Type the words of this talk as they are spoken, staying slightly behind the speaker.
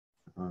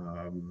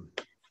Um,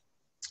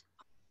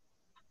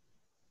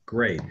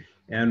 Great.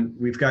 And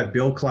we've got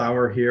Bill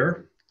Klauer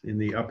here in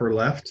the upper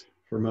left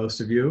for most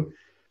of you.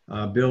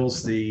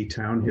 Bill's the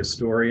town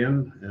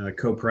historian,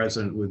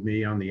 co-president with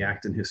me on the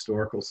Acton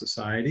Historical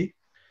Society.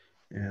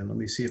 And let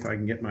me see if I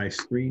can get my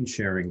screen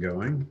sharing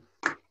going.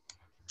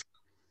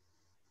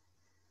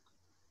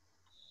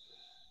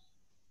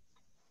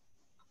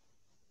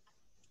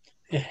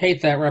 I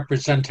hate that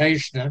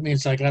representation. That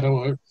means I got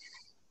to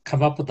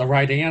come up with the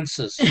right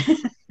answers.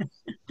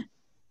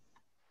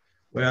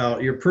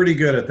 Well, you're pretty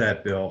good at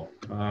that, Bill.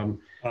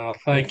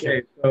 Thank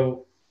you.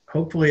 So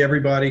hopefully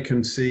everybody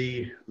can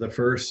see the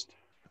first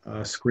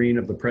screen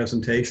of the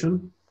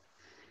presentation.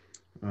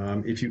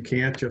 If you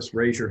can't, just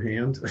raise your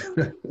hand.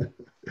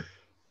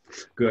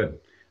 Good.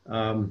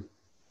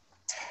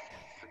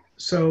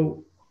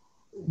 So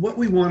what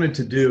we wanted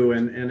to do,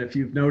 and if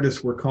you've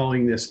noticed, we're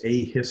calling this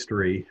a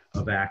history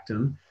of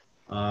Acton.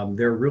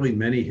 There are really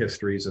many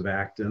histories of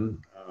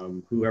Acton.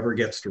 Whoever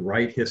gets to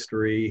write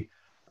history,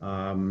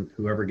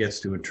 whoever gets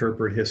to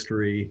interpret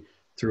history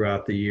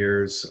throughout the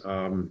years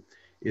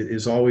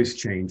is always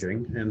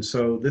changing. And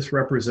so this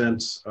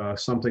represents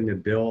something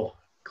that Bill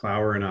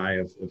Klauer and I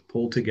have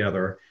pulled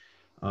together.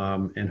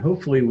 And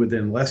hopefully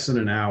within less than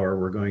an hour,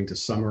 we're going to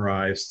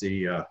summarize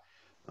the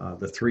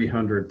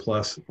 300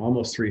 plus,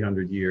 almost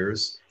 300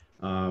 years,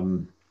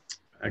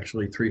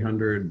 actually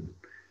 300,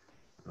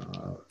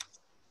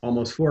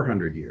 almost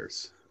 400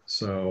 years.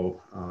 So,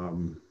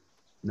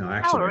 no,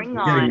 actually, I'm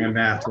getting my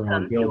math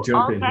wrong. Bill,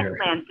 jump in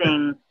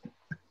here.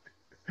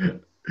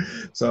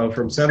 So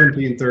from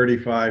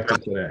 1735 to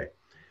today.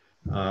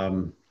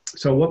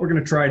 So what we're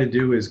going to try to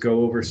do is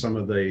go over some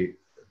of the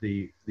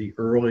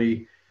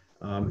early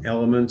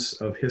elements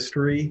of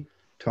history,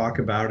 talk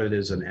about it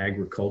as an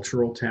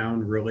agricultural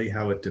town, really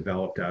how it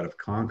developed out of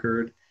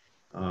Concord,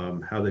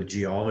 how the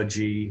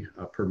geology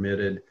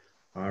permitted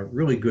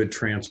really good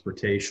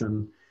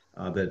transportation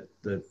that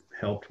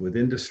helped with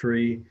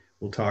industry.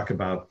 We'll talk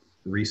about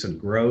recent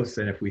growth,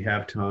 and if we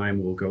have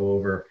time, we'll go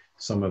over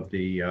some of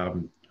the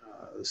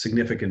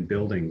significant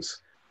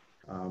buildings.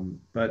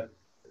 But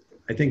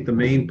I think the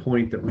main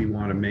point that we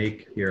want to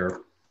make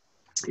here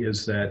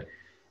is that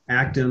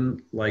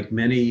Acton, like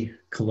many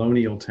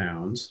colonial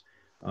towns,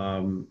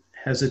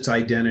 has its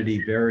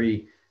identity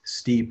very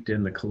steeped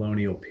in the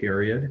colonial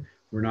period.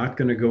 We're not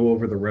going to go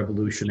over the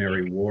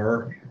Revolutionary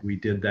War. We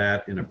did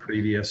that in a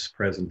previous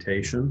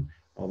presentation,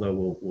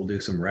 although we'll do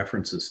some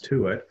references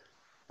to it.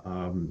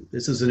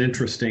 This is an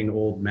interesting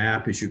old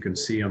map, as you can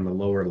see on the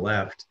lower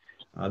left.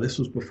 This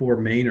was before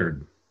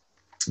Maynard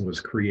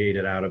was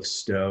created out of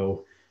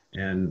Stowe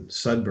and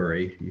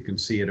Sudbury. You can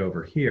see it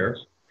over here.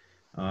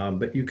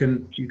 But you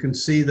can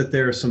see that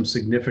there are some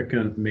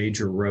significant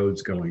major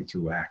roads going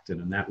through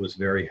Acton, and that was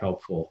very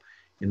helpful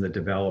in the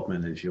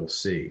development, as you'll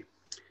see.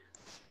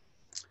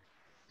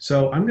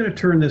 So I'm going to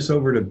turn this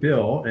over to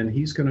Bill, and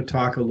he's going to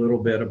talk a little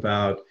bit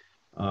about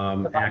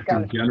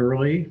Acton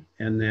generally,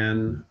 and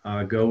then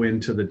go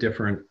into the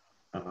different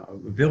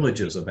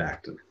villages of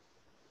Acton.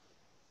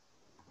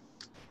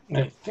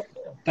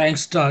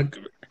 Thanks, Doug.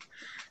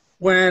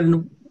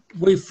 When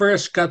we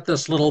first got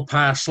this little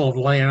parcel of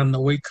land that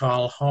we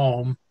call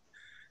home,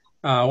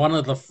 one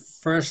of the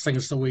first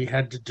things that we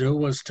had to do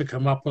was to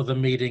come up with a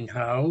meeting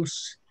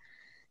house,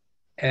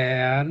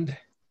 and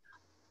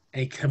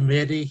a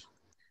committee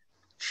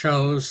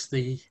chose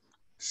the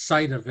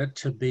site of it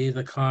to be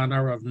the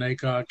corner of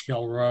Nagog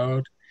Hill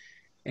Road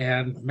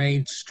and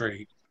Main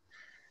Street.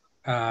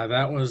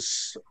 That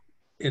was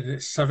in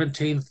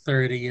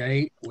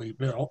 1738. We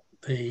built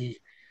the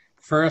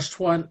first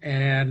one,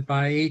 and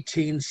by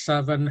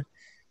 1807,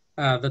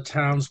 the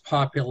town's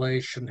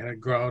population had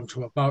grown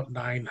to about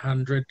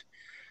 900,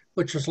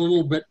 which is a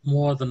little bit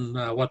more than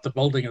what the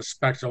building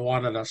inspector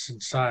wanted us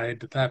inside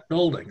that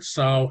building.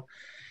 So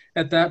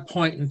at that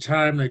point in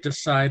time, they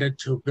decided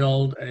to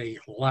build a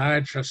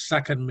larger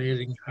second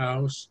meeting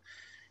house,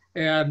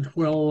 and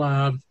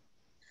we'll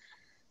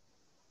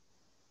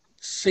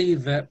see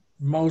that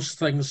most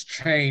things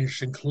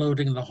changed,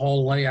 including the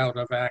whole layout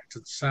of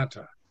Acton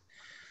Center.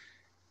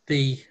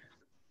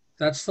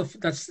 That's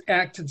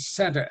Acton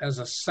Center as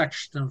a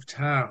section of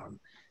town.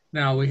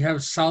 Now we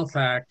have South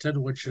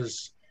Acton, which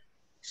is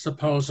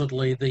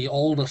supposedly the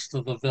oldest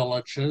of the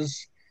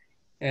villages,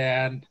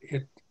 and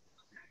it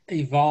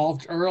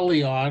evolved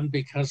early on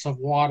because of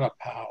water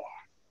power.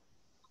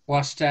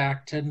 West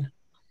Acton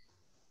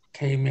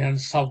came in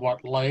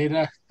somewhat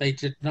later. They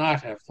did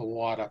not have the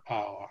water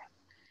power,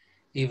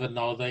 even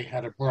though they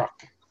had a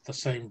brook, the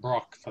same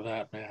brook for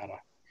that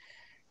matter.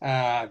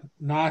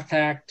 North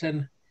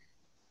Acton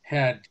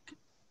had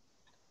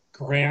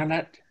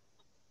granite,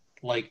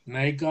 Lake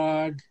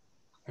Nagog,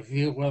 a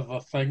few other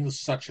things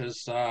such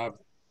as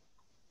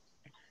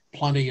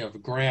plenty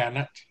of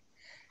granite,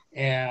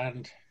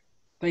 and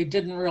they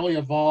didn't really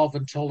evolve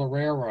until the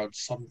railroad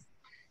some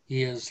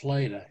years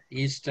later.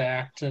 East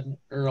Acton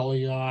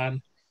early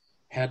on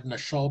had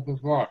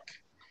Neshoba Brook,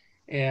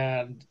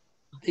 and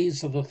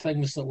these are the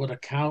things that would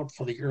account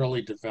for the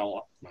early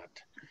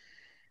development.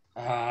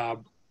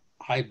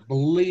 I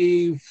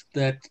believe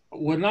that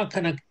we're not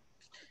going to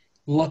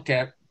look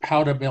at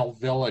Powder Mill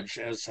Village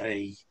as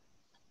a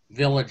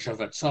village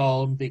of its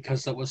own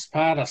because it was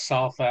part of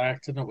South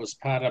Acton, it was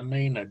part of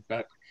Maynard,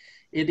 but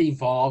it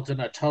evolved in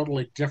a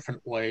totally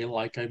different way,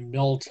 like a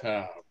mill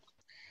town.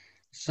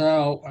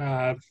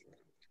 So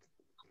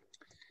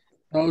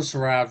those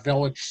are our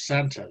village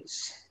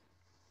centers.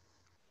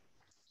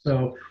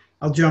 So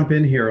I'll jump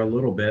in here a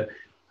little bit.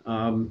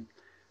 I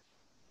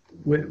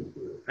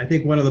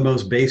think one of the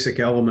most basic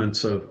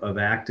elements of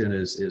Acton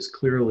is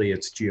clearly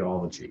its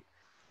geology.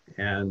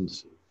 And,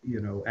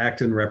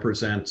 Acton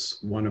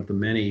represents one of the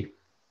many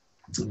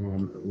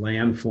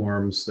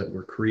landforms that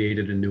were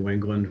created in New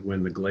England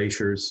when the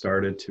glaciers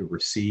started to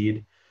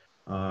recede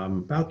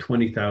about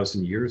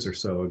 20,000 years or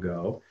so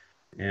ago,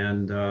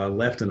 and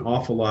left an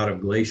awful lot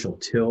of glacial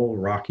till,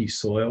 rocky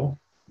soil.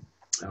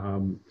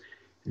 As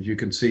you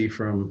can see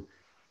from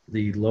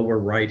the lower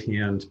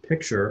right-hand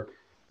picture,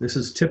 this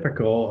is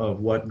typical of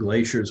what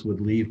glaciers would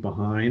leave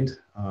behind.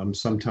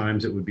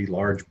 Sometimes it would be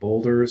large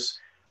boulders.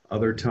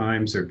 Other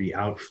times there'd be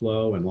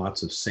outflow and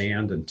lots of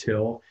sand and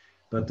till.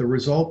 But the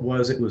result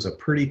was it was a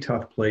pretty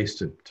tough place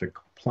to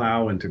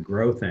plow and to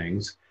grow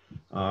things.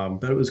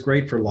 But it was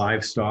great for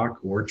livestock,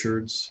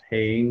 orchards,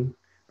 haying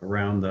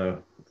around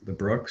the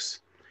brooks.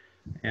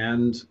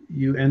 And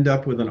you end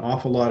up with an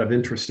awful lot of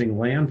interesting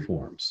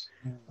landforms.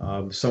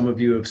 Some of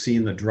you have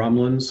seen the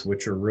drumlins,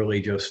 which are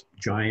really just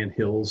giant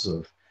hills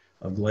of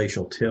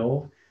glacial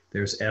till.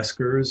 There's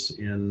eskers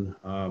in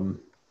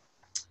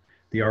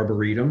the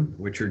Arboretum,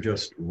 which are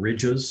just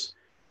ridges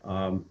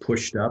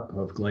pushed up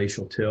of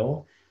glacial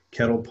till.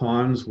 Kettle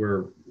ponds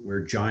where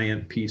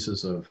giant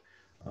pieces of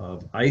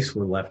ice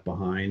were left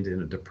behind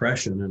in a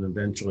depression and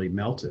eventually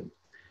melted.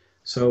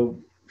 So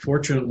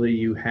fortunately,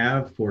 you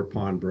have Fort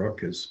Pond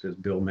Brook, as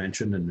Bill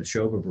mentioned, and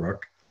Neshoba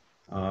Brook,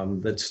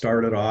 that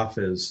started off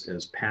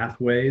as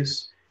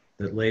pathways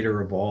that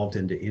later evolved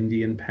into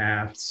Indian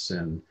paths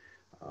and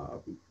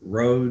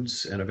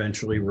roads and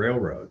eventually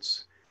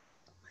railroads.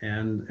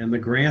 And the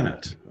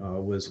granite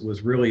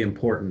was really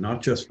important,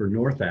 not just for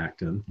North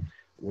Acton,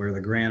 where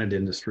the granite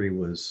industry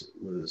was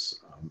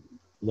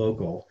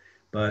local,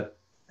 but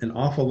an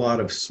awful lot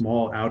of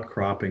small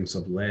outcroppings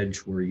of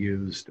ledge were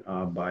used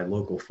by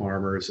local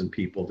farmers and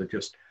people to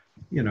just,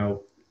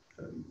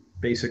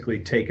 basically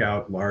take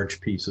out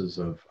large pieces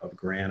of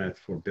granite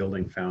for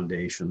building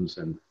foundations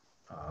and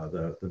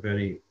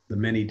the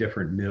many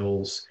different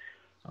mills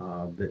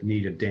that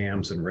needed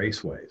dams and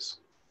raceways.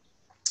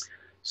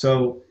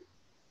 So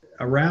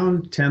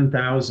around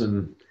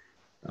 10,000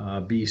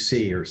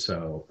 BC or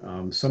so,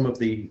 some of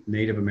the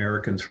Native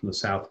Americans from the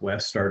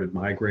Southwest started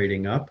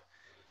migrating up.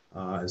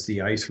 As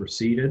the ice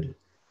receded,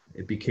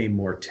 it became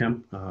more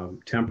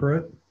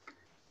temperate.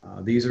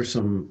 These are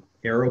some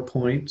arrow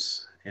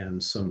points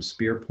and some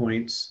spear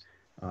points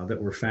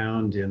that were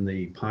found in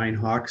the Pine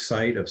Hawk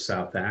site of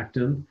South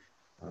Acton.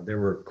 There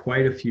were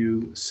quite a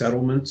few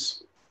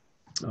settlements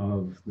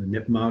of the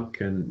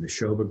Nipmuc and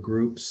Neshoba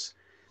groups.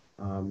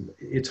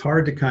 It's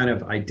hard to kind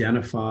of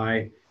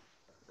identify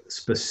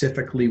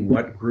specifically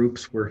what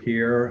groups were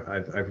here.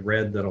 I've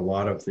read that a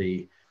lot of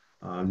the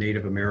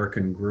Native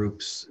American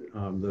groups,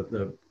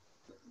 the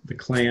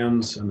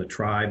clans and the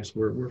tribes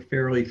were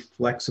fairly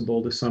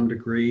flexible to some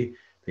degree.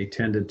 They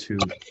tended to,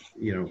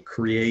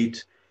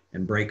 create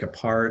and break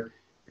apart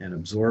and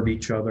absorb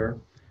each other.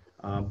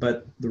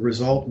 But the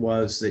result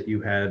was that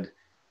you had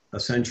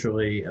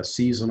essentially a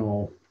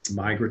seasonal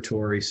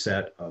migratory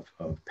set of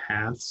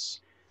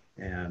paths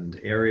and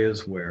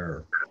areas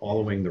where,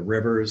 following the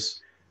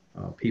rivers,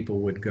 people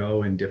would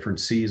go in different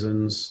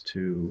seasons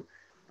to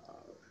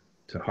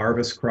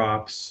harvest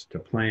crops, to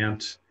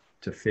plant,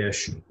 to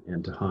fish,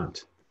 and to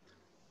hunt.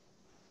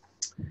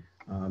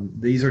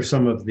 These are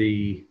some of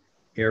the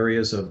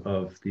areas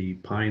of the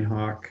Pine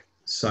Hawk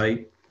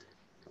site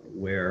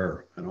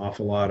where an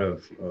awful lot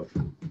of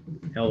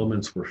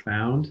elements were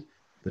found.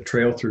 The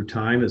Trail Through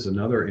Time is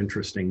another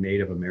interesting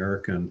Native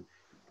American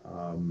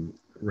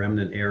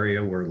remnant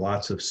area where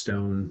lots of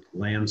stone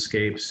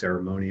landscapes,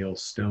 ceremonial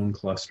stone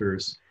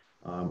clusters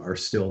are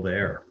still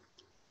there.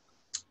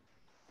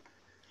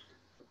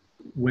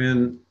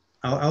 When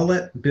I'll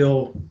let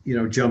Bill,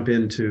 jump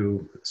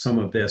into some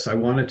of this. I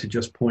wanted to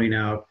just point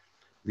out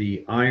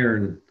the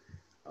iron,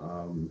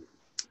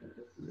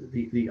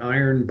 the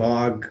iron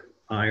bog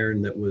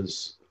iron that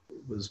was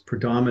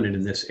predominant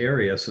in this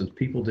area, since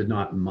people did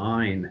not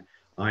mine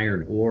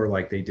iron ore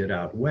like they did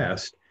out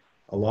west.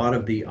 A lot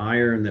of the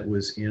iron that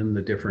was in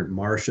the different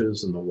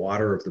marshes and the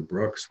water of the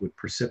brooks would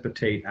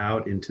precipitate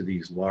out into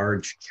these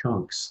large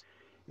chunks.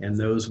 And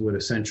those would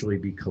essentially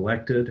be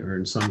collected, or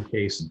in some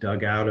case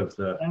dug out of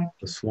the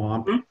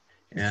swamp,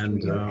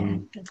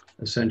 and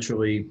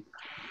essentially,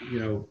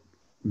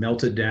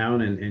 melted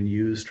down and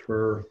used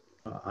for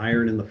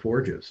iron in the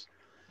forges.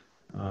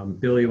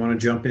 Bill, you want to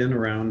jump in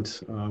around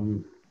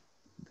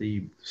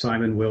the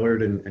Simon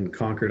Willard and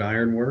Concord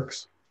Iron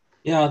Works?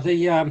 Yeah,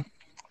 the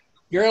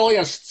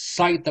earliest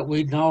site that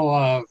we know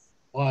of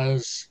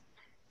was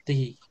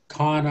the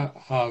corner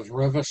of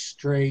River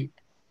Street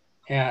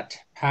at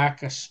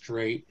Parker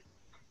Street.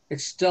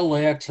 It's still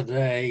there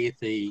today,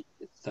 the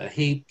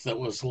heap that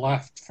was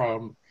left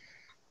from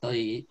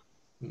the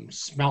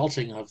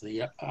smelting of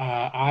the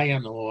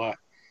iron ore.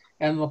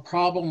 And the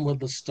problem with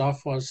the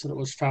stuff was that it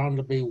was found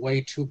to be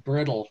way too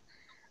brittle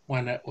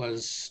when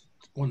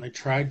when they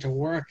tried to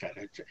work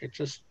it. It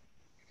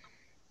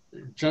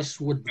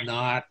just would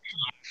not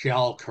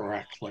gel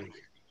correctly.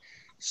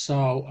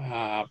 So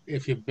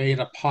if you made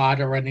a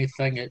pot or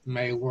anything, it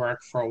may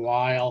work for a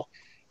while,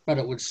 but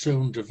it would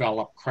soon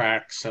develop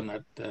cracks, and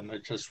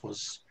it just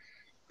was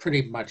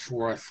pretty much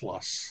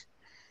worthless.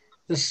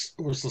 This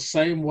was the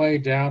same way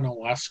down in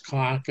West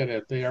Concord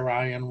at their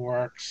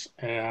ironworks,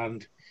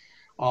 and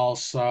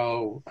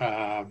also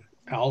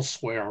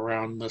elsewhere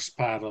around this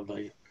part of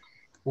the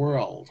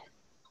world.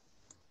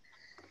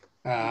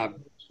 Uh,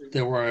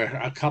 there were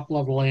a couple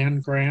of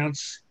land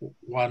grants,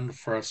 one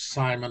for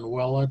Simon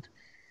Willard,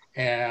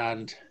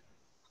 and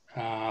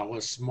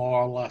was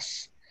more or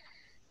less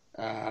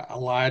a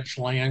large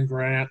land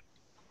grant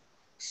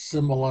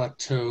similar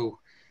to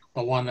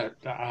the one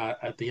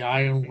at the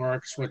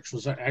ironworks, which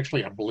was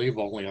actually, I believe,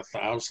 only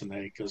 1,000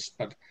 acres,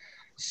 but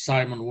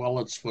Simon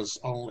Willard's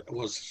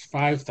was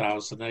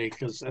 5,000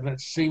 acres, and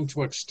it seemed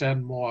to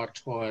extend more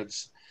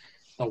towards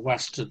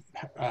the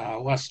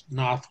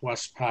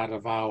northwest part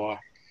of our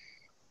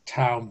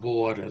town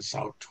borders,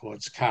 out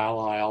towards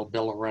Carlisle,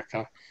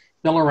 Billerica.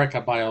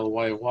 Billerica, by the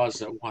way,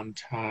 was at one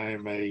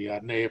time a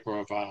neighbor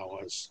of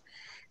ours.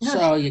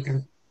 So you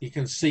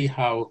can see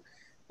how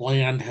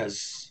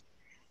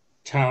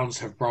towns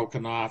have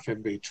broken off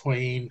in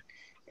between,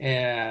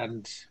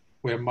 and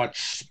we're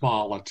much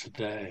smaller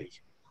today.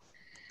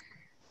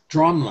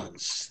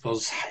 Drumlins,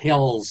 those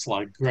hills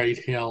like Great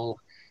Hill,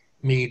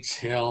 Meads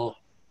Hill,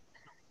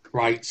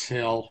 Wrights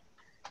Hill,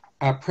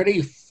 are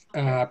pretty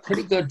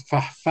good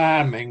for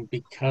farming,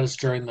 because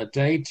during the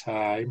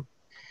daytime,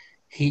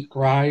 heat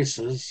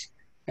rises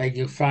and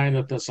you find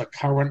that there's a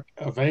current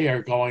of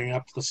air going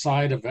up the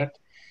side of it,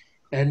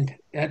 and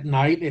at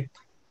night it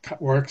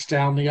works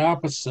down the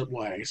opposite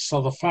way.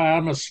 So the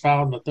farmers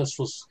found that this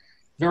was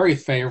very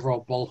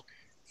favorable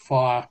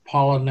for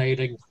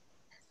pollinating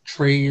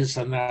trees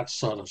and that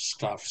sort of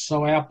stuff.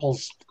 So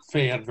apples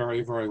fared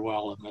very, very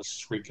well in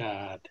this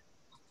regard.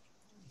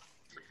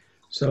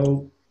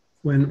 So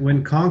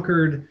when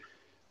Concord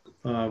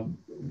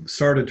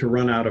started to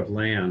run out of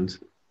land,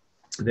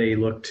 they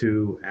looked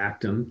to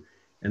Acton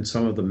and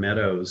some of the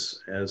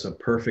meadows as a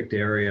perfect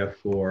area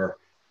for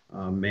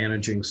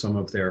managing some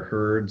of their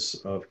herds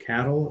of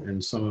cattle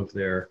and some of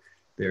their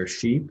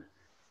sheep.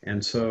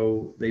 And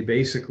so they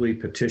basically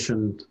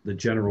petitioned the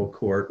general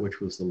court, which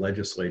was the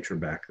legislature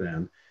back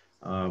then,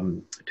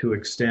 to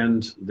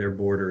extend their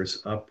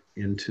borders up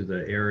into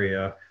the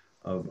area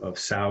of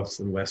South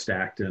and West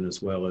Acton,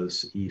 as well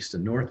as East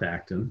and North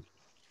Acton.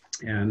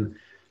 And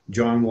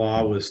John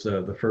Law was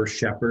the first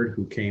shepherd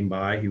who came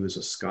by. He was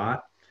a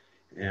Scot.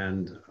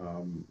 And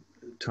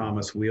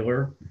Thomas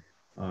Wheeler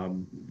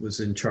was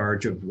in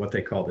charge of what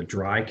they call the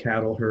dry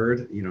cattle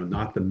herd,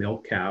 not the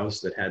milk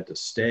cows that had to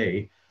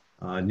stay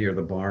near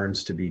the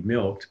barns to be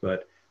milked,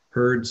 but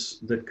herds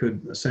that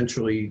could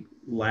essentially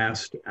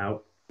last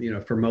out,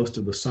 for most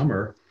of the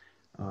summer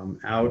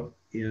out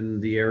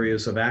in the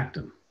areas of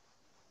Acton.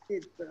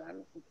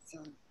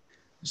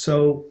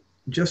 So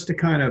just to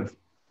kind of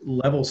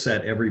level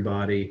set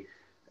everybody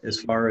as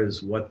far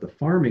as what the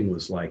farming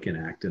was like in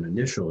Acton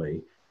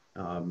initially,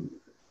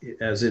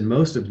 as in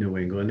most of New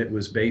England, it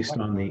was based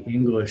on the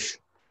English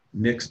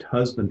mixed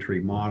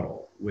husbandry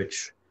model,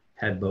 which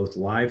had both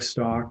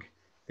livestock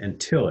and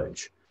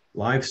tillage.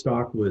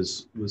 Livestock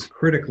was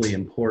critically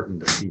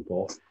important to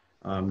people,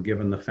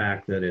 given the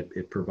fact that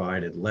it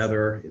provided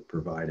leather, it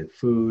provided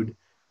food,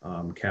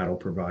 cattle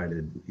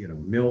provided,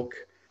 milk.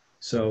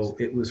 So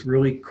it was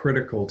really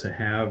critical to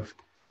have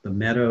the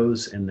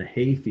meadows and the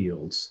hay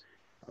fields,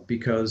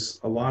 because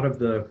a lot of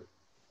the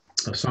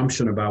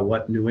assumption about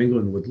what New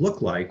England would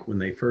look like when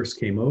they first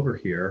came over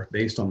here,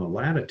 based on the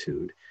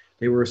latitude,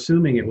 they were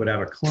assuming it would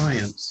have a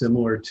climate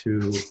similar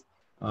to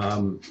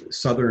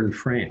southern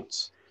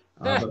France.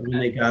 But when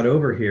they got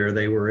over here,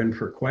 they were in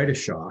for quite a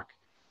shock.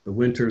 The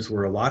winters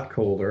were a lot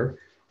colder.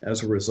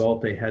 As a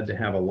result, they had to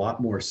have a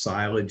lot more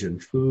silage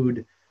and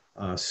food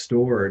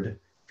stored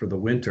for the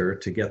winter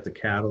to get the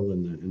cattle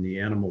and the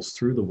animals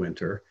through the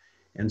winter.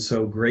 And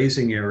so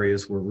grazing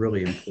areas were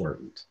really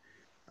important.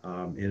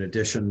 In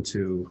addition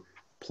to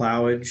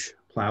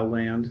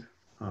plowland,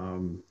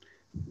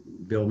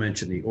 Bill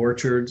mentioned the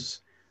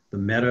orchards. The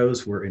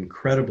meadows were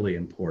incredibly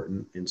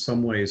important. In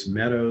some ways,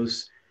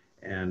 meadows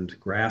and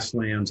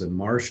grasslands and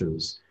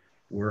marshes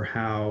were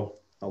how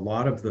a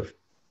lot of the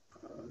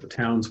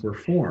towns were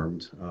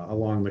formed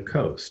along the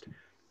coast.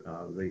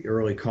 The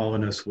early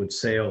colonists would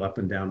sail up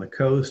and down the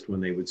coast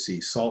when they would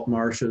see salt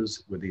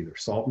marshes with either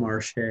salt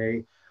marsh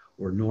hay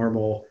or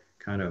normal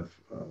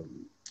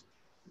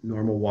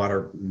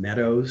water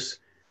meadows.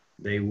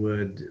 They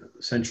would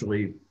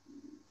essentially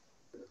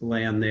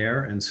land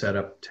there and set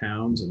up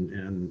towns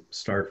and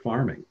start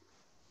farming.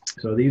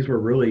 So these were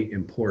really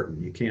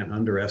important. You can't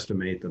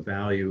underestimate the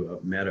value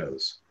of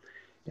meadows.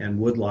 And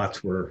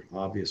woodlots were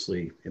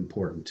obviously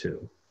important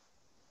too.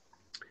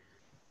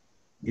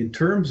 In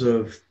terms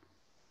of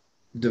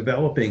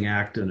developing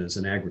Acton as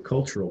an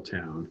agricultural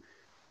town,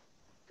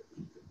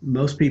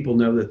 most people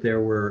know that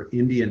there were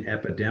Indian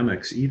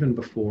epidemics even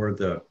before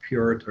the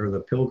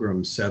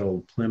Pilgrims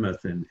settled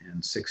Plymouth in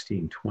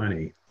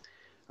 1620.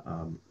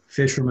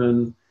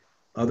 Fishermen,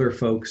 other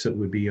folks that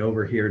would be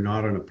over here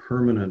not on a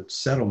permanent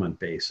settlement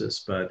basis,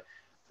 but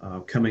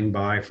coming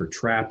by for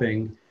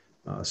trapping,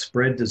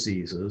 spread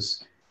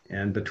diseases.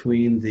 And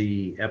between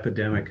the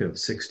epidemic of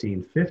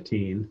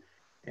 1615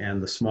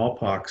 and the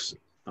smallpox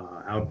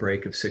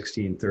outbreak of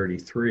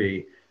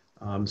 1633,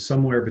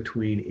 somewhere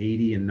between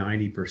 80 and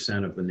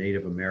 90% of the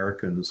Native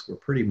Americans were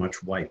pretty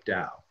much wiped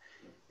out.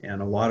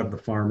 And a lot of the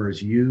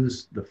farmers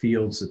used the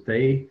fields that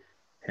they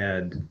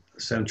had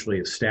essentially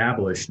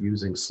established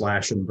using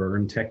slash and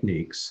burn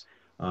techniques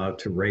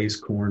to raise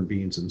corn,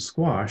 beans, and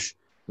squash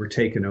were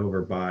taken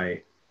over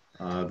by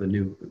the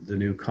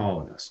new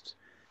colonists.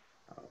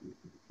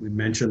 We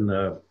mentioned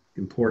the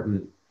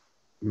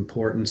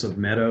importance of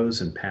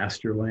meadows and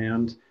pasture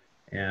land,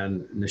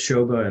 and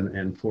Neshoba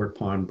and Fort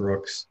Pond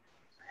Brooks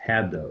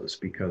had those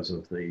because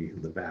of the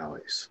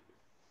valleys.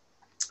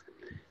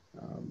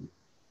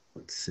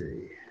 Let's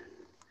see.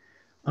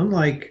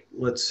 Unlike,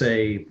 let's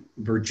say,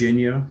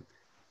 Virginia,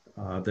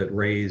 that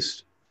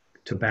raised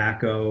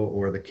tobacco,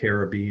 or the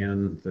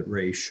Caribbean that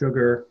raised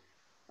sugar,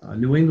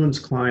 New England's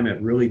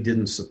climate really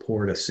didn't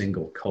support a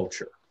single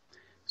culture.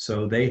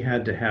 So they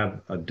had to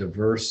have a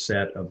diverse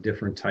set of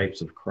different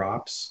types of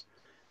crops,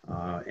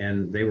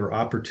 and they were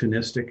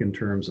opportunistic in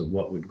terms of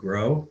what would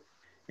grow,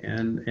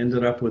 and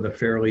ended up with a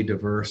fairly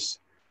diverse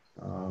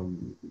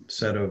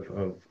set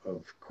of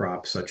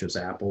crops such as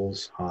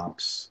apples,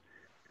 hops,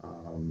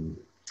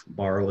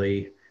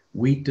 barley.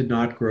 Wheat did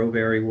not grow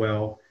very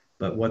well,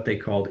 but what they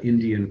called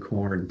Indian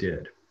corn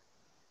did.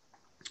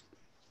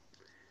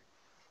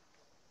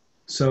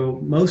 So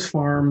most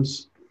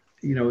farms,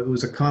 you know, it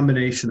was a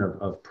combination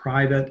of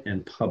private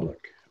and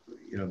public.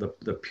 You know,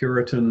 the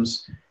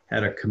Puritans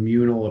had a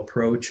communal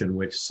approach in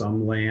which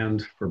some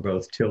land for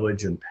both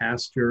tillage and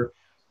pasture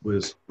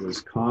was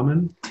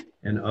common,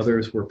 and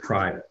others were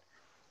private.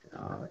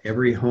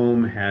 Every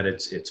home had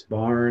its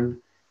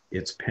barn,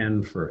 its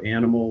pen for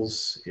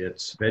animals,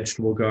 its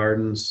vegetable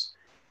gardens,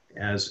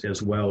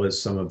 as well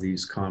as some of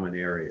these common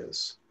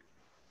areas.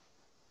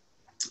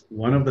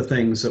 One of the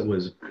things that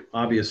was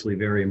obviously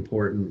very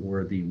important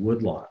were the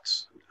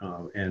woodlots.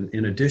 And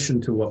in addition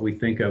to what we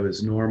think of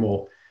as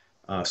normal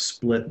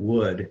split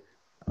wood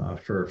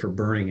for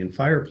burning in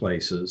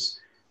fireplaces,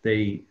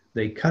 they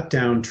cut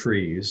down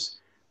trees,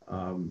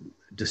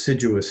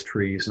 deciduous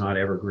trees, not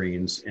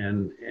evergreens,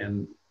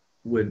 and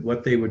would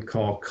what they would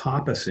call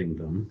coppicing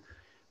them.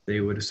 They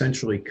would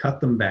essentially cut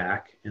them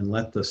back and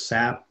let the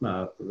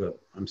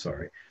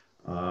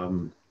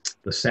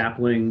the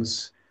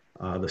saplings,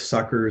 the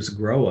suckers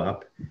grow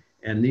up.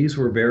 And these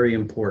were very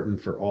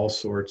important for all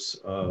sorts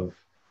of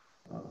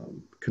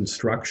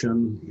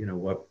construction, you know,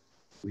 what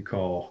we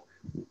call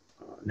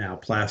now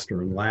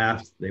plaster and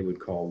lath, they would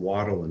call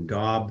wattle and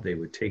daub. They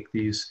would take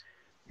these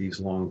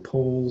long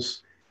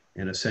poles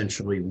and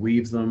essentially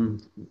weave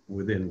them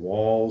within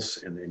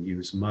walls and then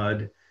use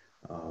mud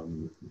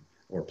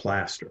or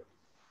plaster.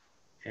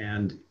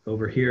 And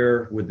over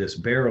here with this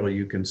barrel,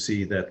 you can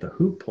see that the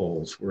hoop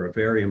poles were a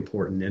very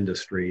important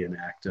industry in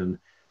Acton,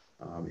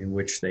 in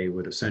which they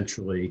would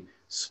essentially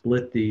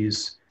split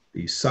these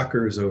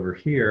suckers over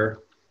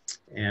here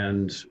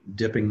and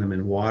dipping them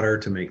in water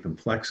to make them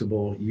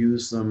flexible,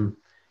 use them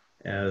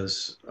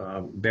as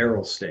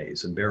barrel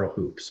stays and barrel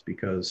hoops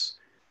because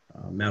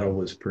metal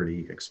was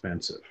pretty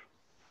expensive.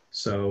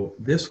 So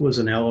this was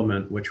an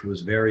element which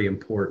was very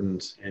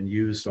important and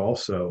used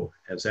also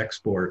as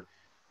export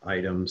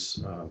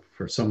items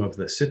for some of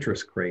the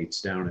citrus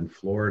crates down in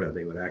Florida.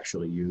 They would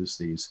actually use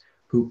these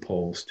hoop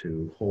poles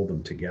to hold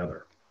them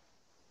together.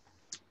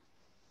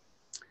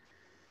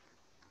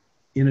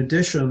 In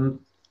addition,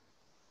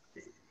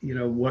 you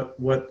know,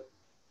 what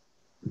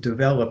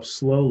developed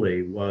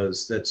slowly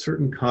was that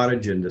certain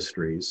cottage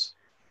industries,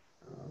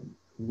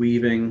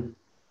 weaving,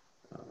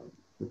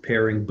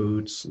 repairing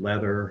boots,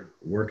 leather,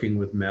 working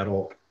with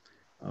metal,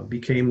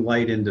 became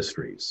light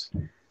industries.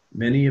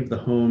 Many of the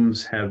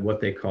homes had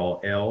what they call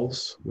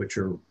ells, which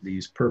are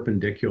these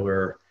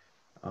perpendicular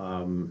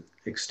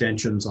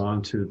extensions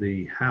onto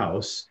the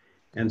house.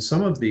 And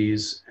some of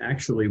these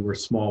actually were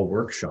small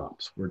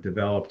workshops, were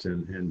developed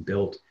and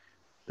built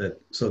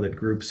so that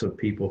groups of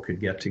people could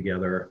get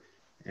together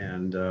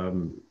and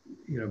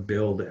you know,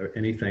 build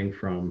anything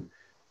from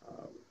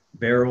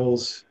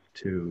barrels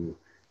to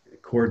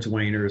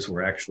cordwainers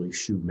were actually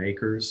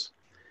shoemakers,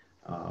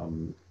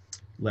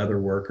 leather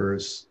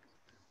workers,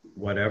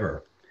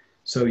 whatever.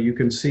 So you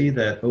can see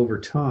that over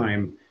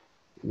time,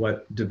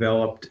 what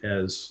developed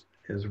as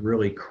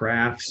really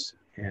crafts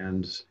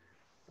and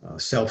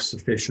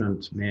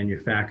self-sufficient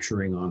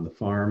manufacturing on the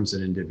farms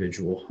and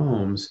individual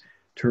homes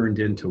turned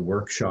into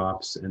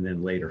workshops and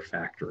then later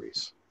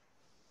factories.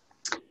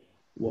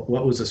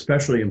 what was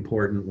especially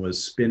important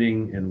was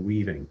spinning and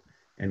weaving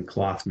and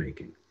cloth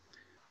making.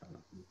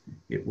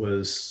 It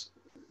was,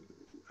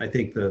 I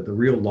think, the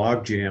real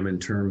logjam in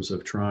terms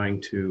of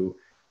trying to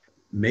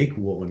make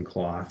woolen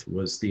cloth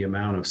was the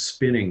amount of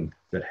spinning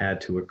that had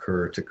to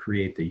occur to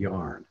create the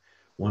yarn.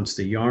 Once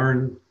the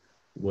yarn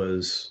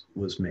was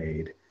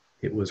made,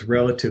 it was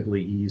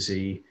relatively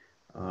easy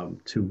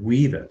to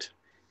weave it,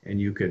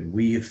 and you could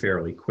weave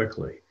fairly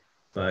quickly.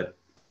 But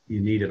you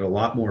needed a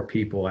lot more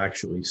people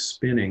actually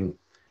spinning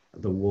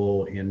the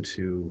wool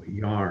into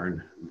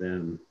yarn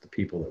than the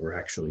people that were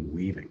actually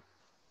weaving.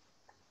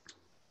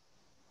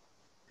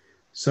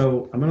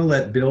 So I'm going to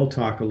let Bill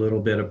talk a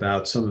little bit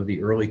about some of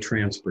the early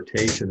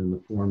transportation in the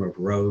form of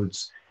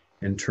roads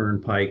and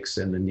turnpikes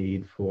and the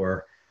need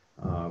for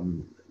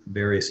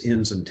various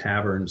inns and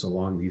taverns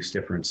along these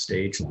different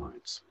stage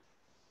lines.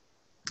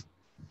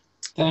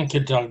 Thank you,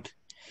 Doug.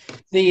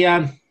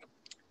 The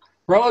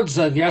roads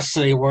of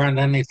yesterday weren't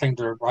anything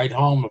to write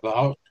home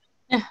about,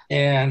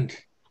 and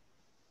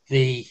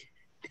the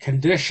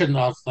condition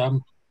of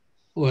them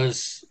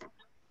was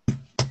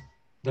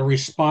the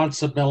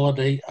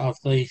responsibility of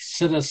the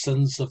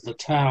citizens of the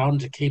town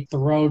to keep the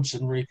roads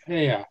in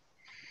repair.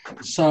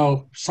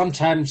 So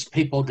sometimes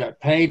people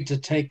got paid to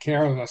take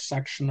care of a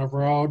section of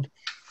road.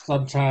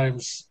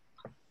 Sometimes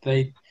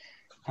they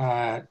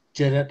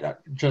did it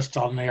just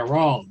on their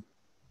own.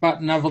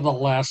 But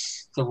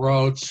nevertheless, the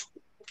roads,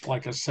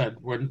 like I said,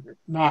 were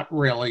not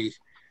really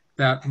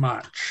that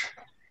much.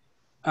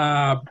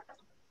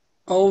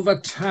 Over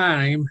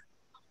time,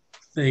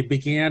 they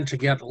began to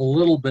get a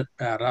little bit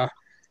better.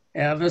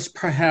 And this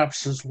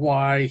perhaps is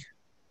why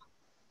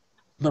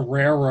the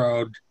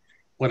railroad,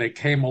 when it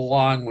came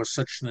along, was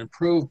such an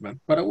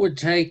improvement. But it would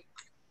take,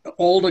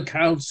 old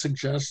accounts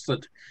suggest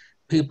that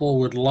people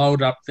would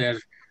load up their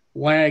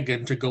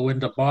wagon to go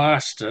into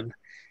Boston,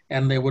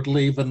 and they would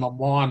leave in the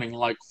morning,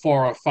 like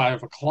 4 or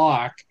 5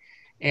 o'clock,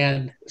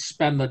 and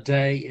spend the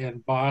day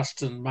in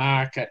Boston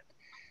market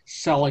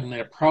selling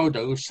their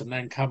produce and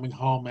then coming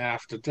home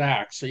after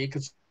dark. So you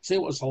could see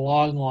it was a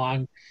long,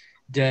 long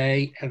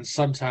day, and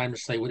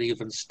sometimes they would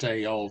even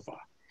stay over.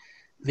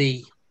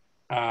 The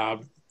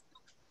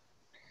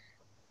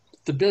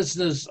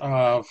business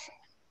of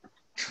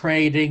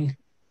trading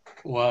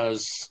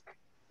was,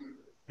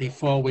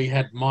 before we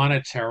had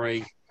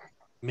monetary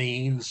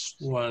means,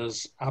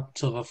 was up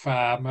to the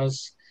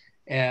farmers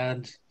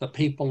and the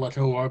people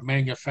who were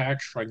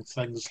manufacturing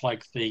things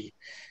like the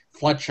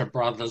Fletcher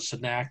brothers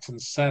in Acton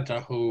Center,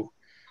 who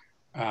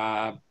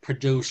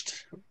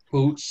produced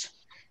boots,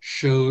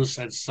 shoes,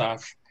 and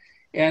stuff.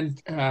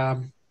 And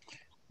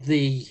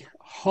the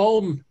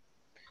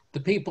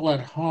people at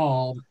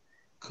home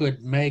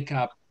could make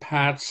up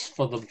parts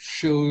for the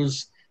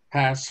shoes,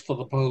 parts for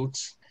the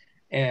boots,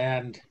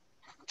 and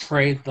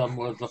trade them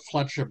with the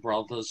Fletcher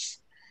brothers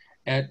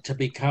and to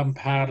become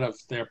part of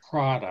their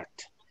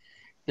product.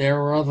 There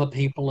were other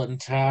people in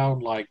town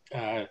like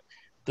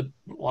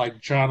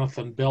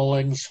Jonathan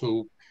Billings,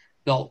 who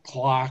built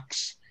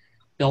clocks.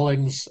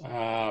 Billings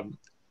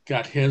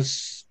got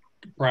his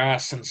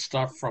brass and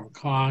stuff from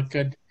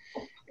Concord,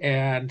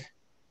 and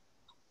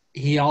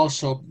he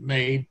also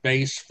made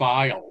bass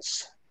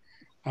files.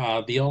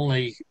 The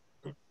only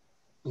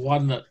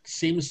one that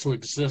seems to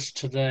exist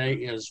today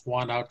is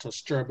one out to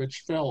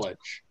Sturbridge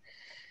Village.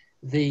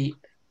 The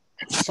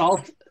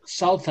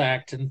South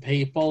Acton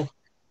people,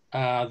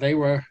 they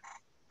were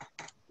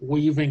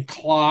weaving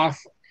cloth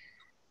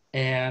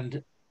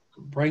and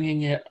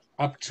bringing it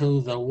up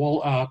to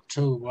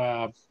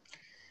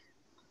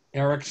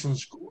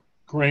Erickson's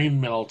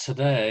grain mill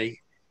today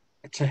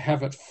to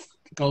have it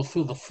go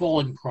through the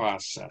fulling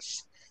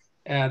process.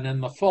 And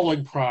in the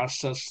fulling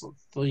process,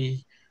 the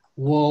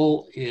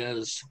wool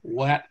is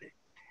wet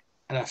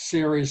and a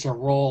series of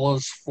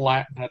rollers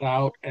flatten it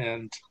out.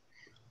 And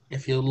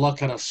if you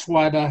look at a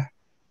sweater,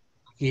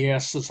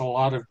 yes, there's a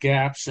lot of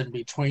gaps in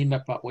between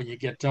it, but when you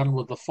get done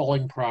with the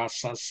fulling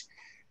process,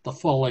 the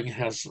fulling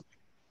has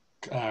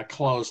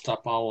closed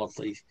up all of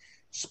the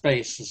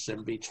spaces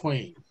in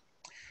between.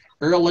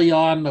 Early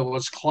on, there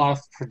was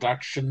cloth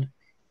production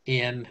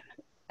in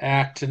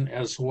Acton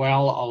as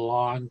well,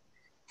 along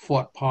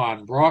Fort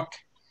Pond Brook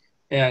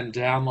and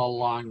down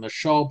along the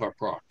Schober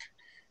Brook.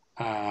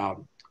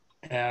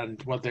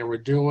 And what they were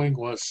doing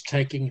was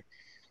taking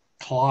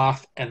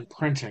cloth and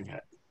printing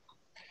it.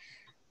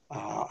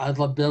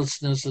 Other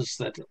businesses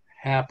that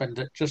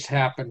just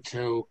happened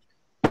to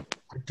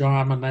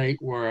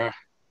predominate were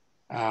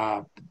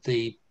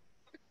the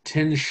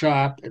tin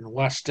shop in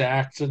West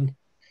Acton,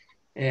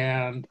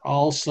 and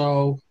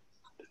also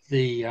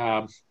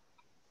the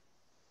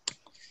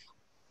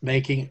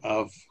making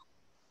of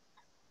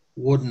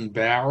wooden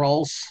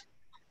barrels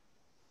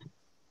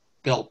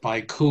built by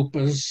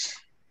Coopers.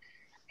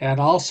 And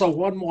also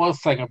one more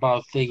thing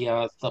about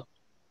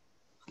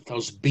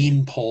those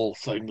beanpole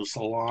things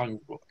along,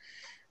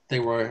 they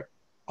were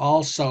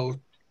also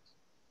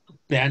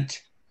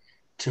bent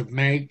to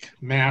make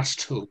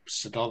mast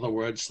hoops. In other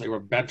words, they were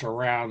bent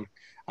around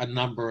a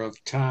number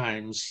of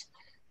times,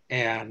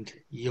 and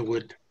you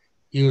would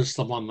use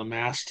them on the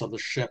mast of the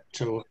ship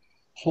to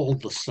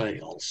hold the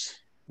sails.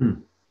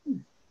 Hmm.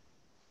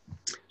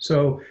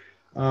 So,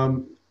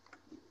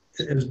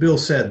 as Bill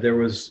said, there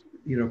was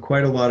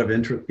quite a lot of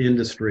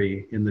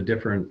industry in the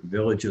different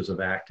villages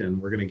of Acton.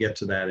 We're going to get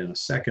to that in a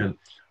second.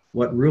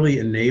 What really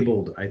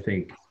enabled, I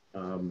think,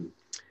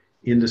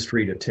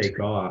 industry to take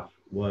off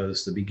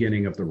was the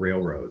beginning of the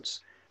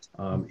railroads.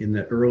 In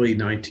the early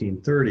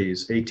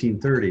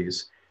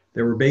 1830s,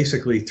 there were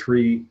basically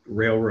three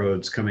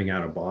railroads coming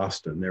out of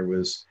Boston. There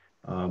was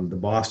the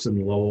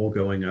Boston Lowell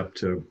going up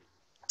to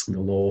the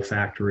Lowell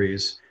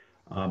factories,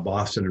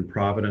 Boston and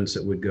Providence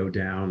that would go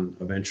down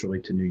eventually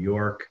to New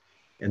York,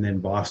 and then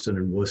Boston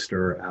and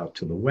Worcester out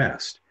to the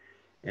west.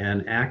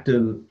 And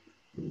Acton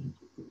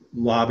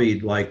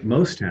lobbied, like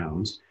most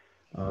towns,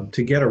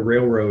 to get a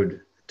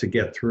railroad to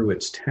get through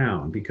its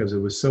town, because it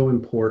was so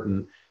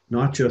important,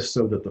 not just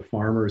so that the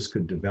farmers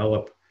could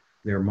develop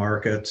their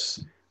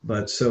markets,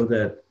 but so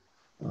that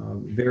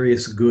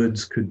various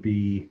goods could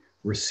be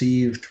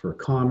received for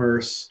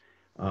commerce,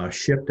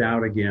 shipped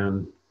out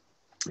again,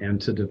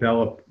 and to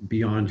develop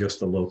beyond just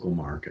the local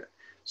market.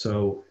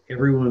 So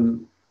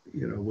everyone,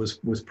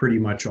 was pretty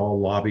much all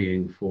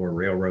lobbying for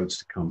railroads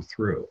to come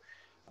through.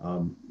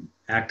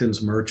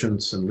 Acton's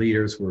merchants and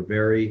leaders were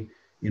very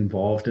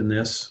involved in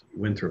this.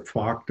 Winthrop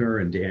Faulkner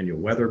and Daniel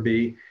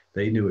Weatherby,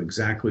 they knew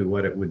exactly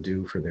what it would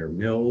do for their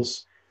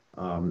mills.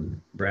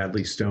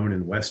 Bradley Stone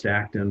in West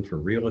Acton for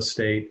real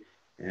estate,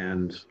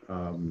 and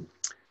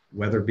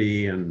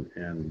Weatherby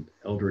and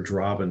Eldridge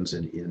Robbins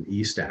in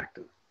East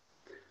Acton.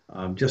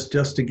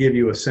 Just to give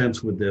you a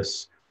sense with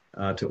this,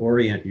 to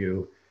orient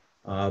you,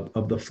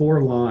 of the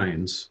four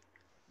lines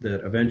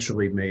that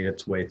eventually made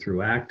its way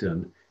through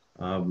Acton,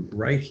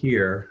 right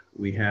here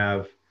we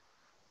have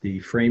the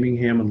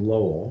Framingham and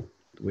Lowell,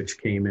 which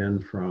came in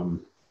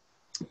from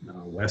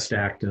West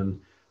Acton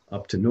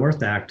up to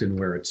North Acton,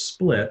 where it's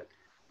split.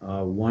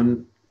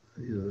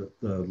 The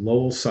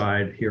Lowell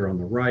side here on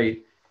the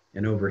right,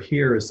 and over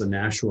here is the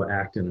Nashua,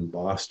 Acton, and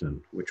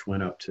Boston, which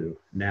went up to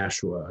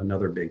Nashua,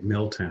 another big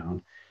mill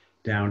town.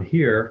 Down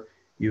here,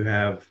 you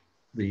have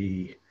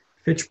the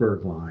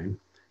Fitchburg line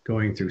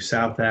going through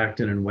South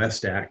Acton and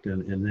West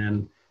Acton, and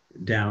then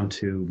down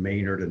to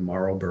Maynard and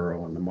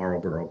Marlborough and the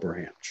Marlborough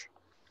branch.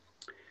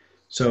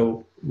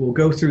 So we'll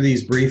go through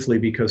these briefly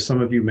because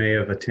some of you may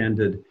have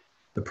attended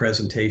the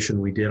presentation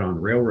we did on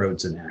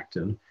railroads in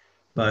Acton,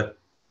 but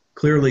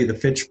clearly the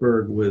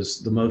Fitchburg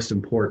was the most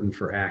important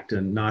for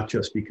Acton, not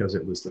just because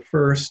it was the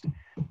first,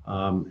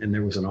 and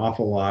there was an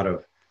awful lot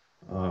of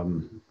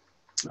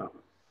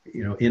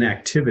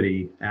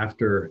inactivity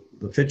after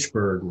the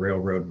Fitchburg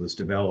Railroad was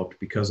developed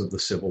because of the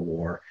Civil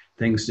War.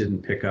 Things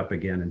didn't pick up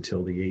again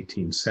until the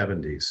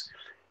 1870s.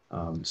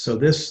 So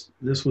this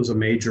was a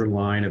major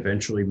line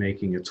eventually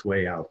making its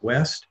way out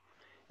west,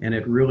 and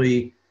it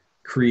really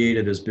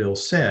created, as Bill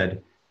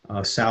said,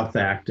 South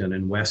Acton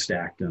and West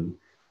Acton,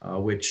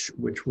 which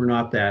were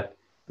not that.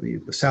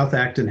 South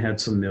Acton had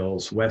some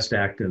mills. West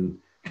Acton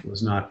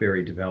was not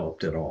very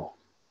developed at all.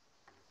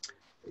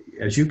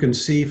 As you can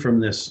see from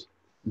this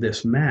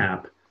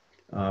map,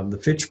 the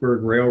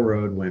Fitchburg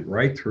Railroad went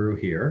right through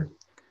here.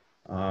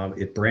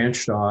 It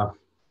branched off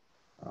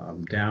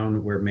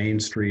down where Main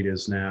Street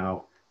is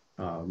now,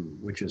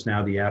 which is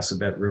now the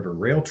Assabet River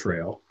Rail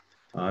Trail,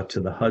 to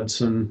the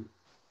Hudson,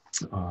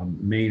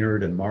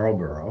 Maynard, and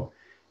Marlborough.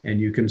 And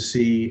you can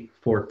see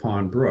Fort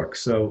Pond Brook.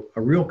 So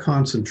a real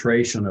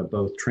concentration of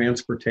both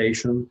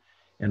transportation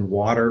and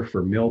water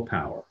for mill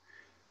power.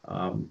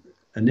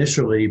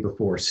 Initially,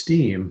 before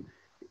steam,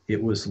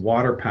 it was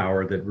water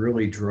power that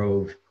really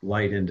drove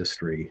light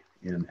industry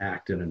in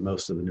Acton and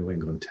most of the New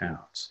England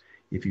towns.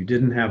 If you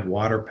didn't have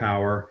water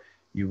power,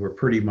 you were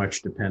pretty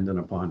much dependent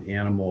upon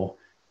animal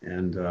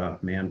and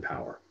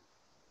manpower.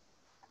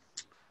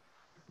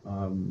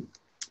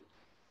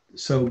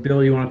 So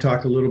Bill, you want to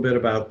talk a little bit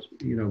about,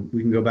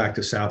 we can go back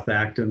to South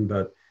Acton,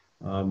 but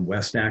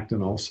West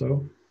Acton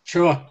also?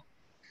 Sure.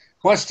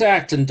 West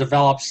Acton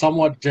developed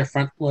somewhat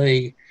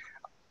differently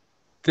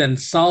than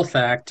South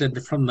Acton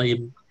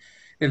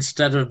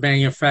instead of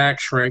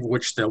manufacturing,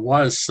 which there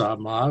was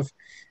some of,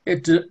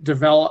 it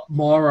developed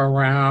more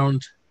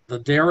around the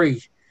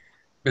dairy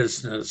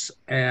business.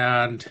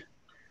 And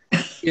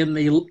in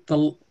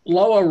the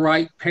lower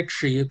right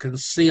picture, you can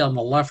see on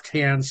the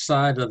left-hand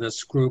side of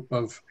this group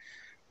of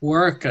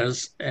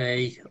workers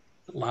a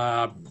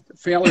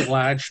fairly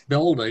large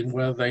building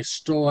where they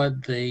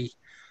stored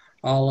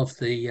all of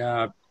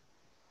the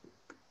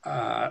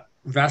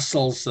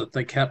vessels that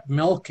they kept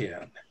milk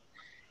in.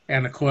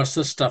 And of course,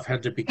 this stuff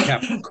had to be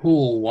kept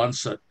cool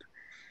once it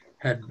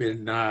had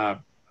been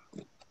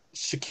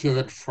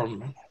secured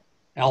from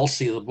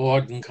Elsie, the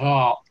Borden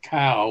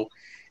cow,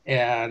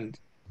 and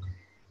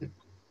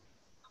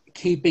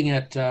keeping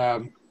it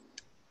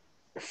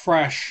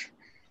fresh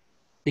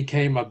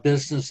became a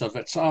business of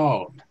its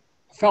own.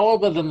 A fellow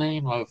by the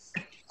name of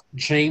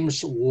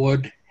James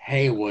Wood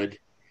Haywood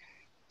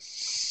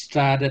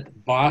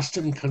started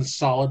Boston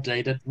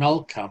Consolidated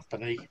Milk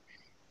Company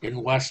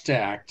in West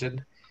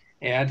Acton,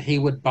 and he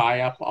would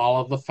buy up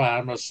all of the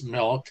farmers'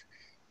 milk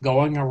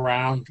going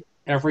around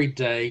every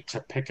day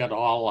to pick it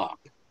all up.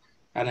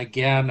 And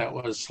again, it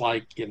was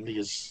like in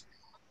these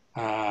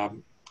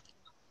um,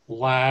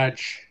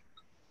 large,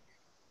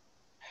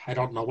 I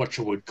don't know what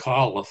you would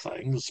call the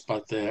things,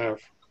 but they're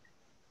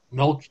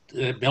milk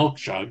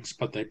jugs,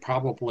 but they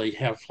probably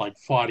have like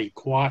 40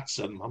 quarts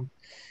in them.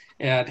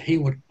 And he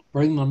would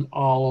bring them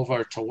all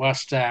over to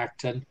West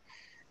Acton,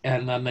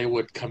 and then they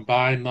would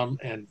combine them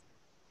and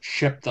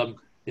ship them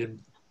in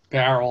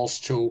barrels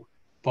to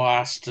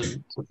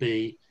Boston to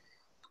be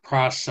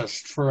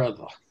processed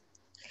further.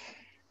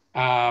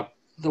 Uh,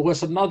 there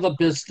was another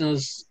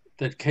business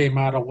that came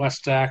out of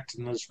West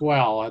Acton as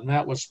well, and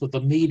that was with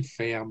the Mead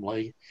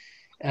family,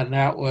 and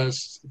that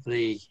was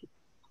the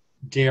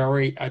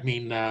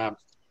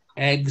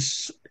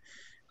eggs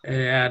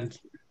and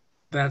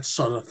that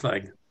sort of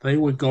thing. They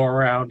would go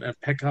around and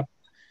pick up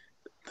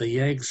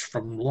the eggs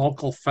from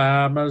local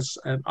farmers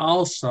and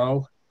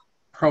also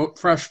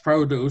fresh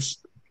produce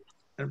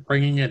and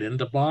bringing it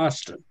into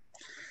Boston.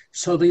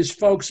 So these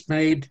folks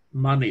made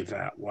money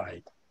that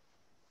way.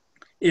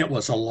 It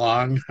was a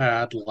long,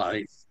 hard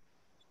life.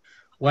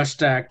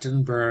 West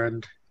Acton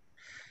burned,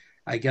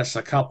 I guess,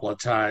 a couple of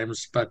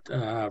times, but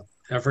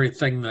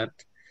everything that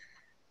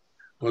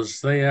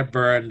was there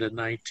burned in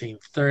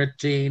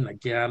 1913.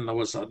 Again, there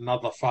was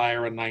another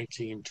fire in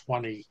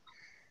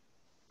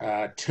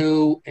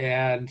 1922.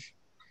 And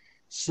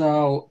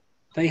so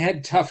they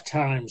had tough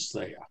times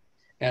there.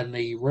 And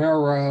the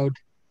railroad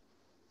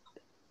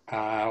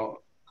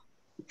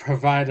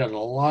provided a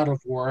lot of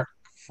work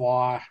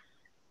for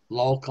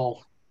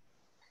local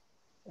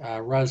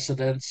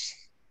residents.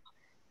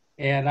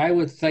 And I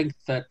would think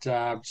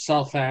that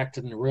South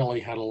Acton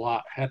really had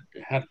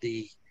had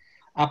the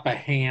upper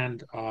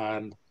hand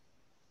on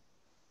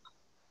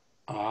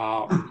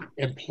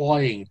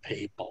employing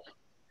people.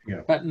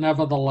 Yeah. But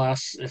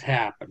nevertheless, it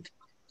happened.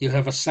 You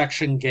have a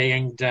section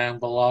gang down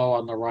below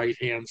on the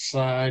right-hand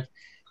side,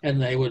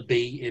 and they would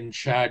be in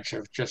charge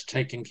of just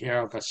taking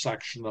care of a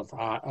section of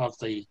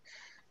the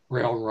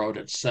railroad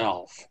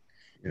itself.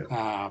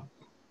 Yeah.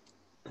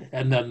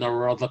 And then there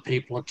were other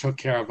people who took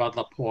care of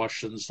other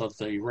portions of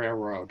the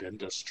railroad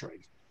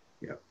industry.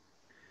 Yeah.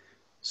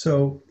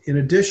 So in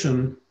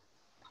addition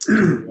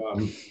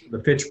to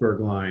the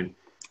Fitchburg line,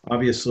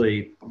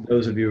 obviously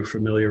those of you who are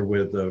familiar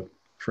with the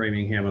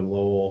Framingham and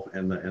Lowell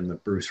and the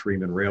Bruce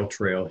Freeman Rail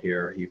Trail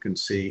here, you can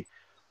see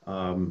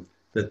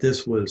that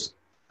this was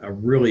a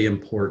really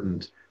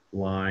important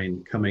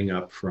line coming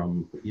up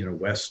from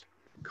West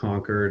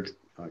Concord,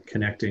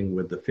 connecting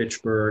with the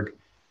Fitchburg,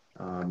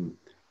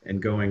 and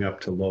going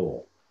up to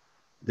Lowell.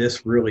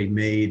 This really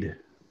made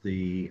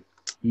the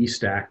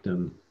East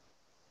Acton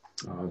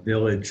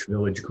Village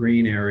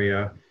Green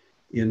area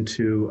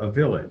into a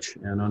village.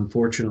 And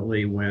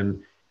unfortunately,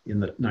 when in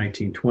the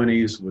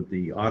 1920s with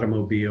the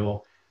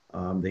automobile,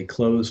 they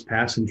closed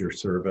passenger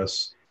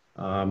service,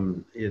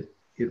 it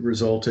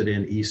resulted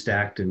in East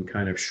Acton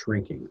kind of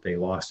shrinking. They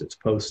lost its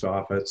post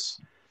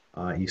office,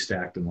 East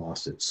Acton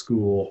lost its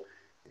school,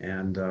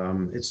 and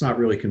it's not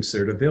really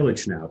considered a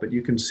village now. But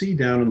you can see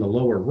down in the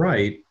lower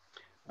right,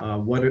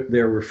 what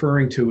they're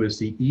referring to as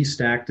the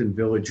East Acton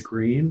Village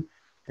Green,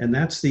 and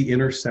that's the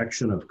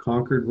intersection of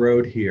Concord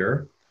Road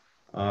here,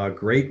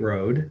 Great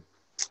Road.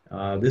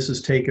 This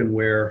is taken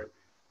where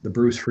the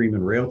Bruce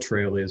Freeman Rail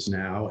Trail is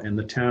now, and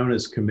the town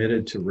is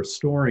committed to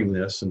restoring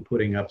this and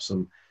putting up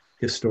some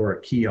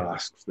historic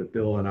kiosks that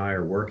Bill and I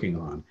are working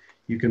on.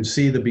 You can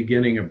see the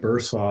beginning of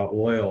Bursaw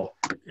Oil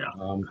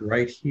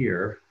right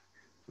here.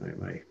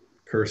 My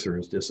cursor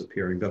is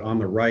disappearing, but on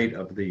the right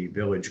of the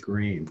Village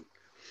Green.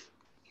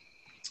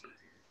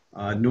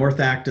 North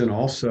Acton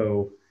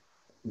also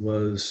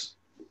was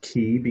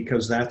key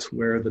because that's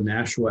where the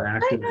Nashua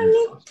Acton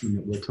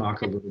that we'll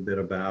talk a little bit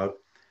about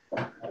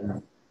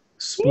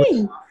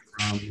split off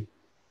from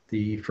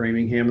the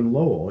Framingham and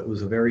Lowell. It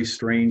was a very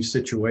strange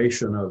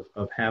situation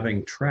of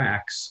having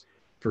tracks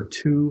for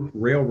two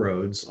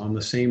railroads on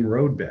the same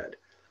roadbed.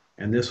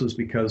 And this was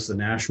because the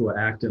Nashua,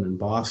 Acton, and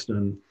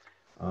Boston,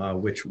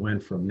 which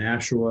went from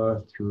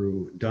Nashua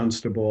through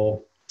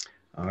Dunstable,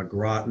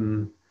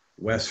 Groton,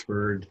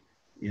 Westford,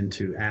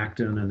 into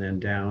Acton, and then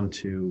down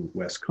to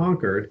West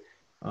Concord,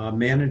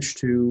 managed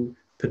to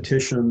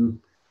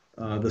petition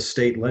the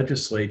state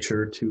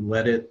legislature to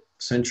let it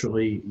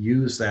essentially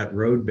use that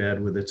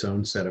roadbed with its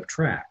own set of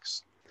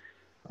tracks.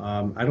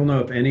 I don't know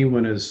if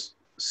anyone has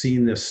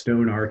seen this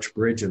Stone Arch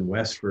Bridge in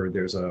Westford.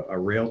 There's a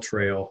rail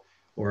trail,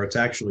 or it's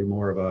actually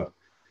more of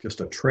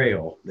just a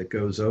trail that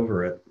goes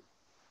over it.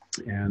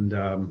 And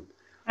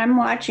I'm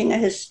watching a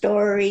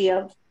history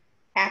of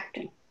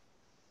Acton.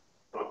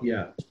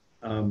 Yeah,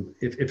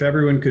 if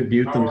everyone could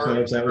mute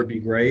themselves, that would be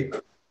great.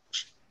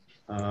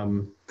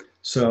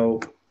 So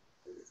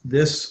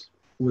this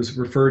was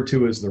referred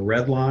to as the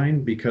Red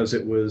Line because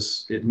it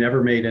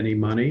never made any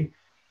money.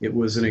 It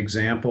was an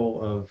example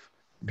of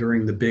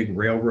during the big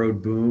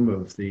railroad boom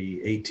of the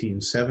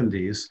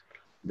 1870s,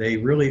 they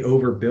really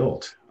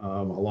overbuilt.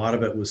 A lot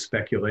of it was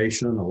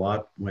speculation. A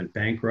lot went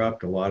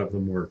bankrupt. A lot of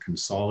them were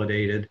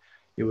consolidated.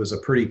 It was a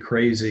pretty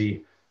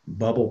crazy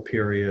bubble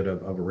period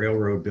of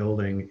railroad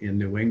building in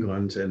New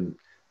England, and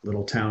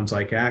little towns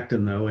like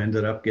Acton, though,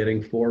 ended up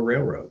getting 4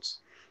 railroads.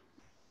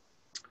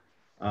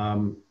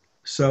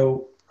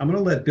 So I'm going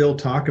to let Bill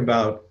talk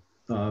about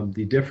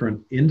the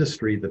different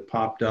industry that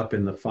popped up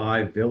in the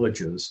 5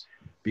 villages,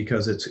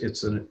 because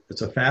it's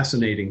a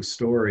fascinating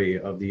story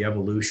of the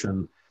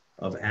evolution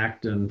of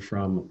Acton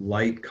from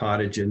light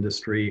cottage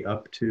industry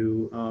up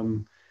to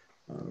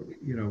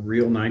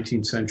real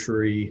 19th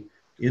century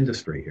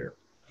industry here.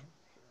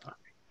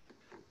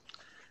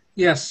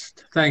 Yes,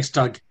 thanks,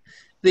 Doug.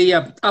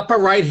 The upper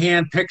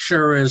right-hand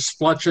picture is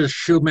Fletcher's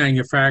Shoe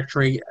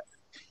Manufactory,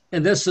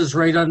 and this is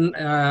right on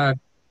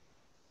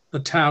the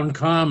town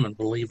common,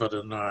 believe it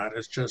or not.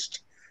 It's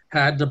just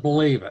hard to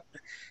believe it.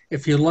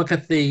 If you look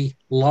at the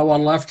lower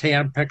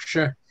left-hand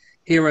picture,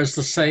 here is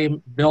the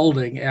same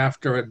building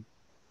after it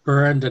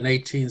burned in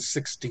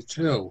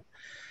 1862.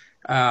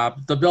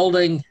 The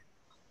building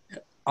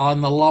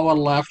on the lower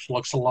left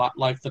looks a lot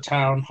like the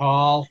town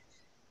hall,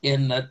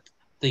 in that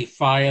the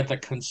fire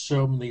that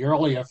consumed the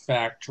earlier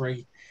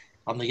factory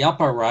on the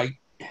upper right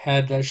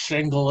had a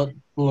shingle that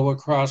blew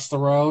across the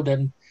road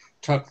and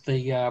took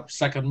the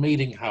second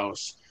meeting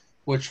house,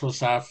 which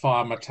was our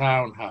former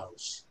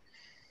townhouse.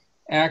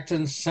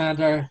 Acton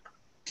Center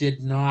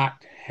did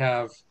not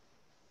have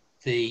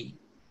the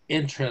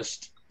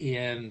interest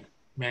in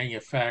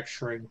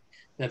manufacturing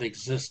that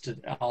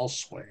existed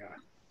elsewhere.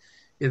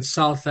 In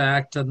South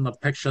Acton, the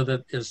picture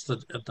that is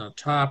at the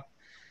top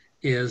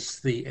is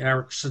the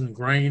Erickson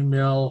grain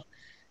mill.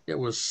 It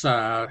was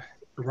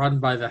run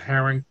by the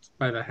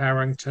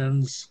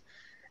Harringtons,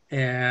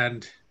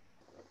 and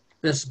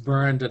this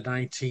burned in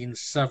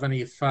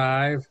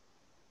 1975.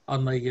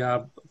 On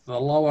the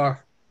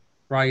lower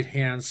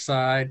right-hand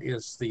side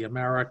is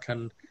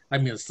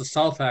it's the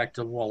South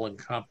Acton Woolen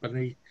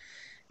Company.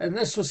 And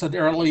this was an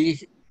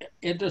early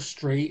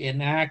industry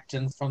in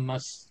Acton from the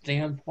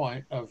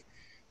standpoint of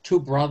 2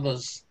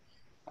 brothers,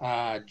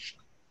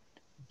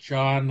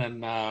 John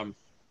and I'll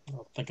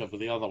think of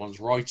the other ones,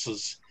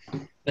 Reutz's.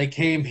 They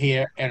came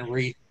here and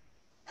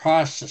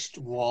reprocessed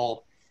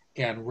wool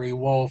and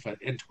rewove it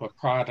into a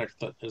product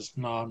that is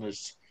known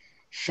as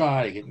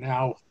shoddy.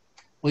 Now,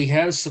 we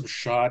have some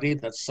shoddy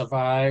that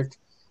survived.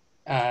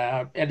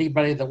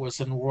 Anybody that was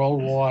in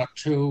World War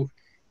II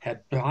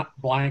had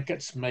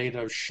blankets made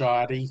of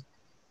shoddy,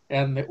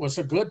 and it was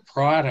a good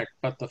product,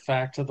 but the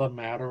fact of the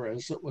matter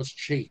is it was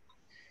cheap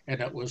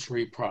and it was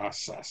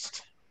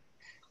reprocessed.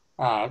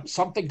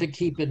 Something to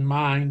keep in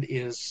mind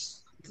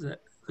is,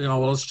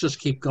 let's just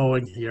keep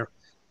going here.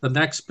 The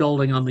next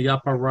building on the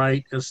upper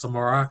right is the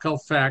Morocco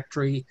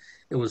factory.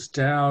 It was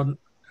down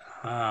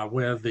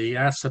where the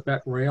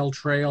Assabet Rail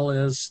Trail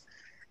is,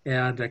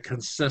 and it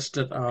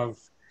consisted of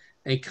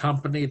a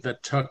company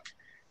that took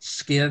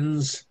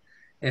skins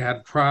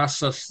and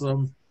processed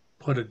them,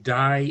 put a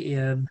dye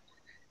in,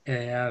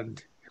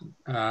 and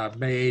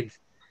made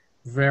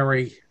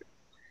very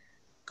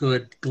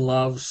good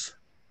gloves,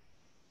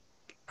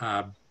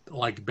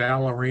 like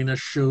ballerina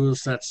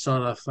shoes, that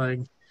sort of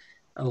thing.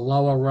 A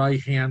lower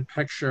right-hand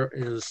picture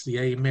is the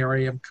A.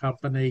 Merriam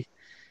Company.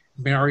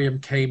 Merriam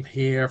came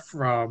here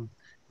from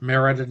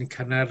Meriden,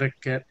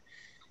 Connecticut,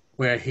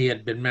 where he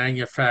had been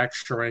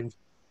manufacturing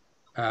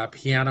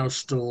piano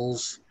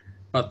stools,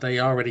 but they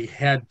already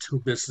had 2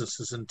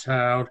 businesses in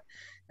town.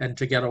 And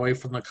to get away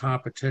from the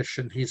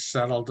competition, he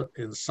settled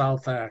in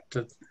South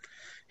Acton.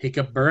 He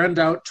got burned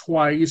out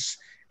twice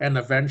and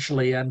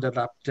eventually ended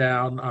up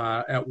down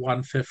at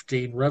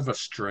 115 River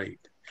Street.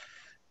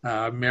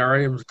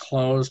 Merriam's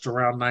closed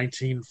around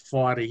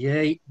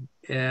 1948,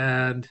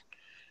 and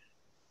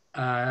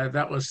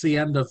that was the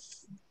end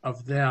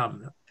of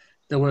them.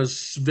 There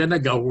was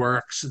Vinegar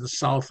Works in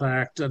South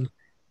Acton,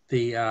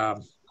 the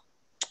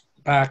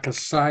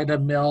Bacchus Cider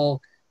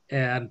Mill,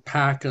 and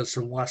Packers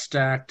in West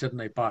Acton.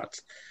 They bought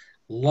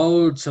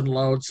loads and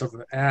loads of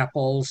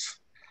apples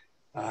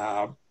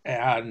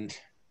and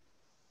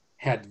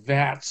had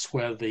vats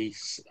where they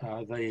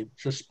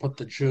just put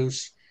the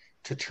juice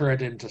to turn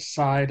it into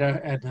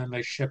cider, and then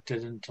they shipped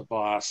it into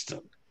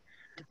Boston.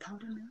 The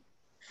powder mill?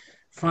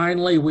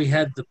 Finally, we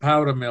had the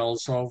powder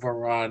mills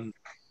over on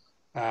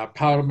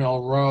Powder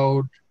Mill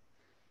Road,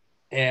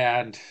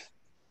 and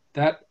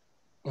that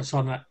was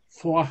on a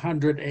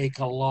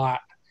 400-acre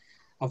lot,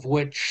 of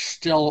which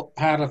still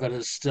part of it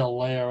is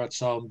still there.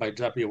 It's owned by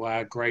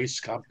W.R. Grace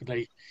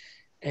Company,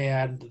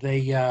 and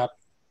they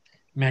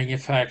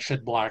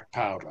manufactured black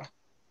powder.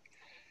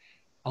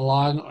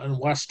 Along in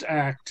West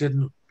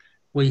Acton,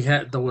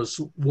 there was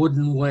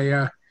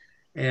woodenware,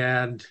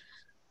 and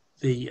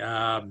they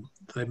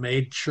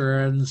made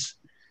churns,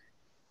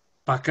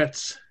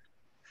 buckets,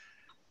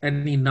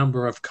 any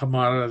number of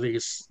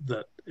commodities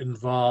that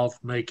involve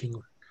making,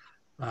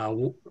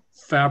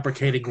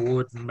 fabricating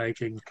wood and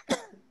making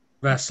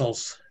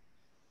vessels.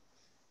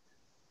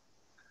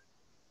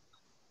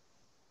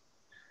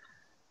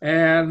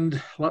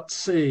 And let's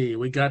see,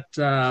 we got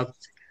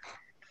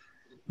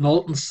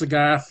Knowlton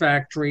Cigar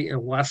Factory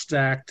in West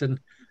Acton.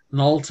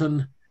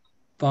 Knowlton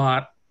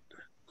bought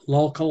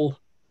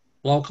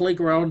locally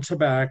grown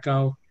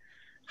tobacco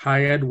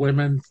hired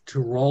women to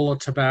roll the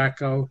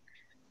tobacco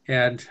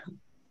and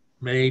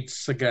made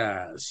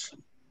cigars.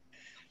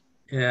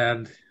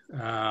 And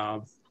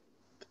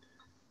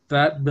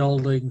that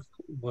building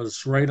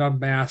was right on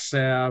Mass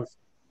Ave,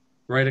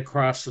 right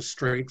across the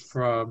street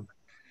from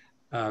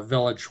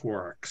Village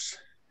Works.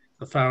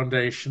 The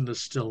foundation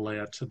is still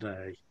there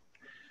today.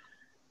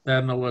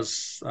 Then there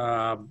was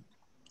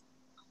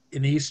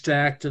in East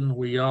Acton,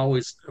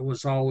 it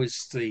was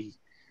always the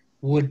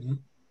wood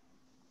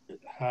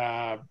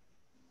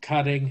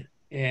cutting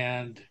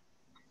and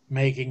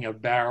making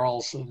of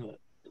barrels and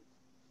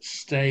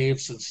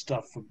staves and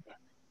stuff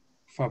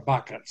for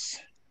buckets.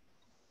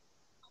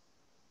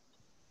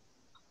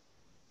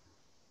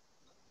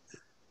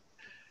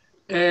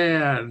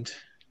 And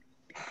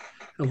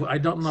I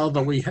don't know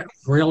that we have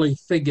really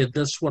figured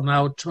this one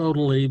out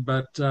totally,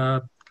 but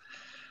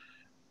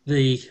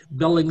the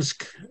Billings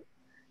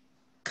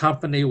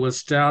Company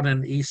was down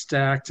in East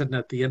Acton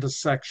at the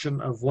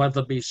intersection of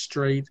Weatherby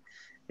Street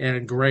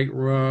and Great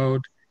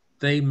Road.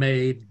 They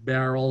made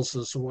barrels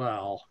as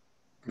well.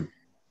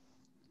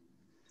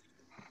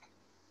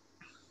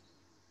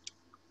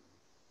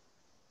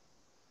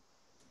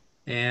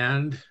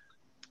 And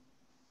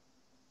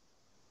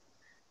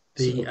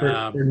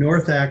so for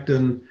North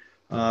Acton,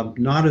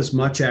 not as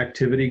much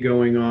activity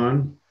going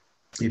on.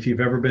 If you've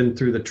ever been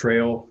through the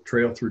trail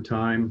through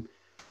time,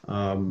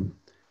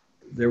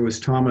 there was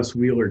Thomas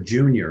Wheeler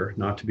Jr.,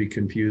 not to be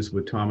confused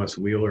with Thomas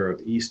Wheeler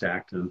of East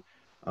Acton,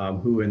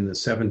 who in the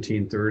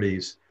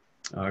 1730s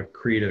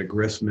created a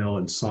grist mill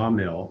and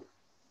sawmill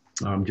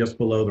just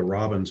below the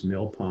Robbins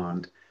Mill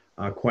Pond,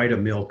 quite a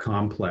mill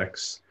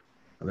complex.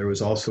 There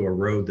was also a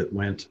road that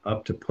went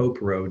up to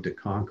Pope Road to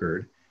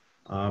Concord,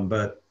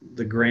 but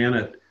the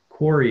granite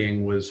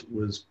quarrying was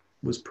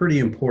pretty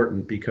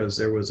important because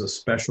there was a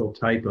special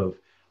type of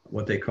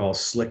what they call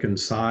slick and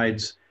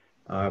sides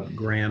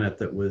granite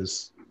that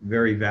was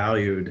very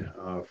valued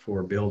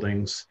for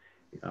buildings,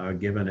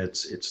 given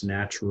its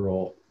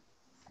natural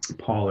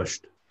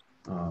polished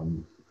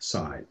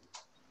side.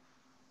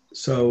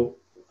 So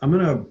I'm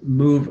going to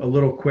move a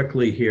little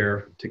quickly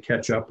here to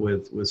catch up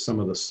with some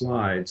of the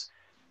slides,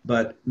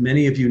 but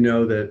many of you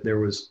know that there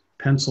was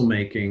pencil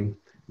making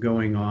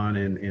going on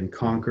in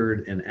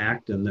Concord and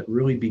Acton that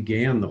really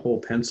began the whole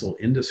pencil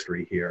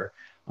industry here.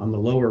 On the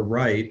lower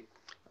right,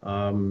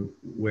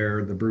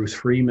 where the Bruce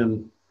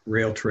Freeman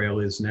rail trail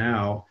is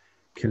now,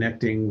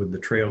 connecting with the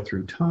trail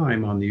through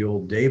time on the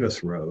old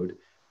Davis Road,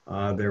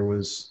 there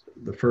was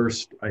the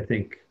first, I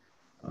think,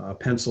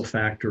 pencil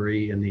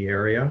factory in the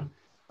area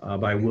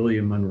by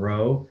William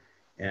Monroe.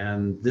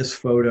 And this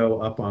photo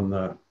up on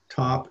the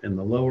top in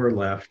the lower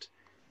left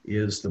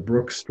is the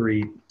Brook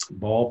Street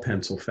ball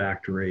pencil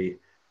factory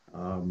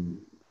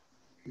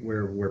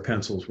where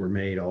pencils were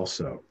made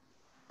also.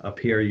 Up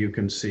here you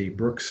can see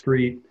Brook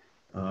Street,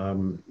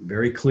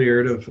 very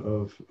cleared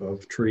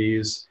of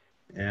trees,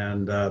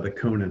 and the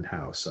Conant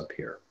House up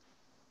here.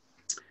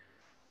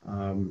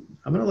 I'm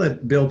going to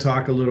let Bill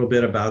talk a little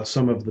bit about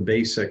some of the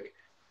basic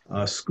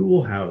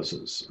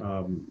schoolhouses.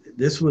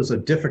 This was a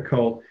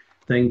difficult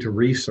thing to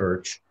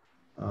research.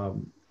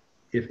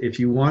 If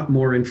you want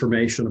more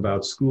information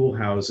about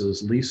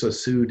schoolhouses, Lisa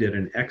Sue did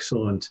an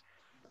excellent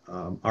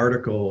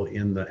article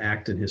in the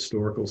Acton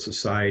Historical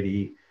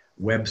Society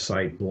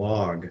website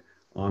blog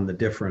on the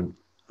different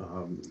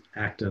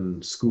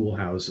Acton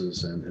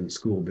schoolhouses and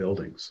school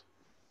buildings.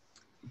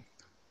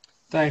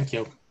 Thank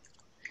you.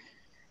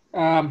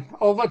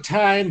 Over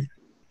time,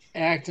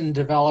 Acton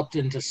developed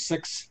into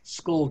 6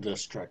 school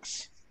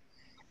districts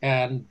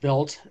and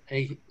built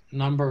a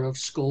number of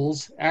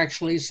schools.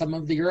 Actually, some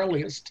of the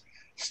earliest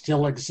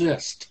still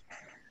exist.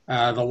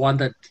 The one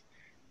that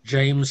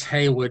James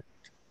Haywood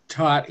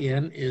taught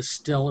in is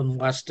still in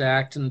West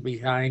Acton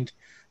behind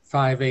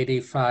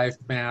 585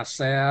 Mass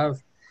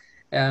Ave.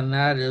 And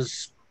that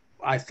is,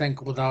 I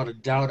think, without a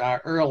doubt,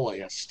 our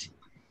earliest.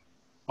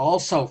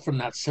 Also from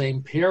that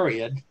same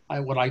period,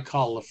 what I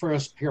call the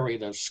first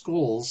period of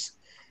schools,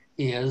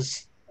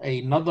 is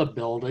another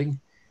building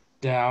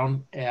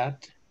down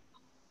at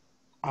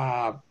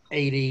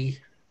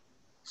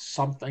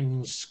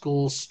 80-something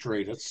School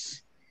Street.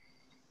 It's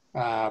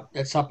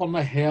up on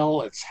the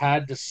hill. It's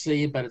hard to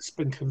see, but it's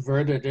been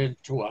converted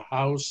into a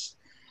house.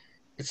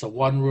 It's a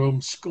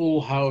one-room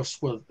schoolhouse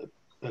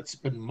that's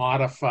been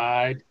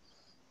modified,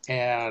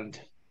 and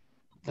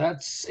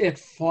that's it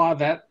for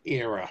that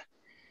era.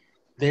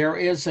 There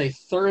is a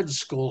third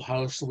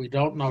schoolhouse that we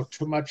don't know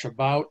too much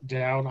about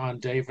down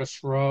on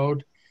Davis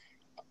Road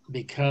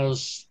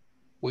because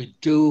we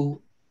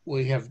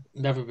have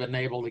never been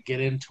able to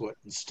get into it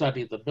and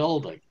study the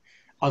building.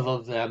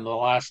 Other than the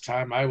last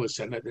time I was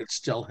in it, it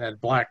still had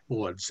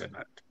blackboards in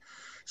it.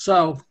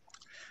 So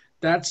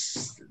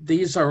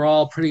these are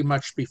all pretty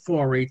much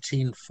before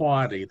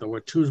 1840. There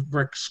were 2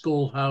 brick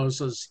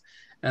schoolhouses,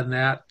 and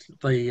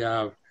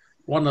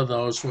one of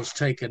those was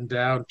taken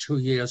down 2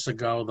 years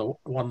ago, the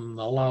one on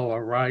the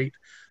lower right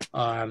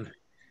on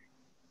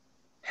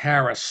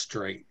Harris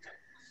Street.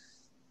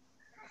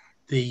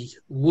 The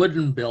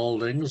wooden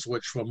buildings,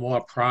 which were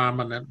more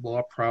prominent,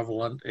 more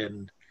prevalent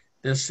in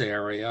this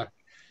area.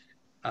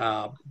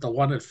 The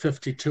one at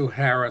 52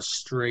 Harris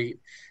Street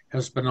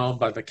has been owned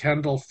by the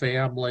Kendall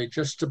family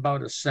just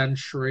about a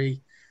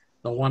century.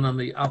 The one on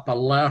the upper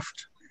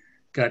left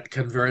got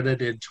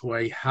converted into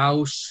a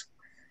house,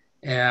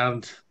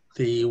 and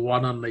the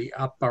one on the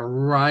upper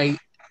right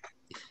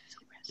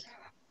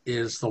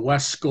is the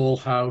West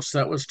Schoolhouse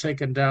that was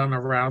taken down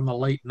around the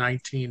late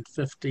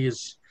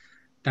 1950s,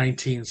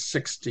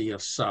 1960 or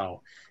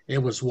so. It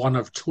was one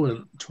of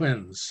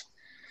twins.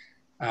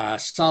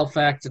 South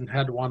Acton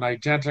had one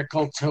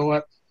identical to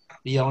it.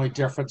 The only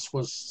difference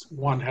was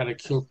one had a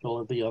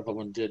cupola, the other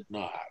one did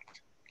not.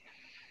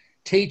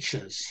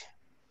 Teachers.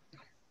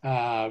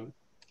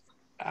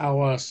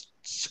 Our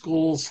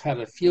schools had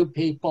a few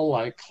people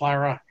like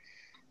Clara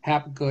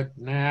Hapgood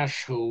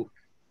Nash, who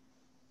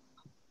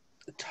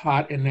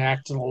taught in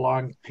Acton a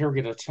long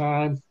period of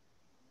time.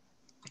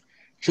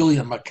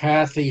 Julia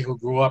McCarthy, who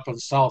grew up in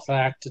South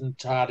Acton,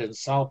 taught in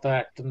South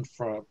Acton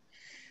from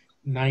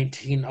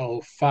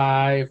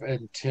 1905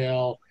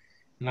 until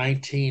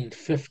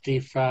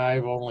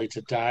 1955, only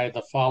to die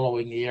the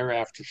following year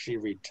after she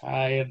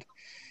retired.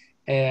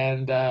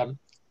 And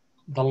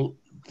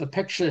the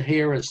picture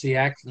here is the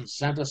Acton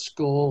Center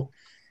School.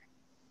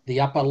 The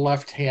upper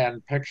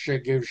left-hand picture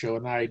gives you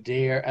an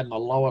idea, and the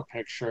lower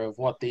picture of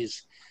what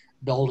these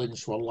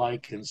buildings were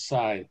like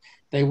inside.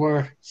 They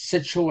were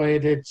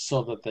situated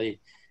so that they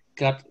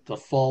got the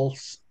full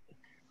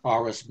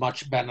or as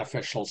much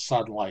beneficial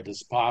sunlight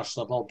as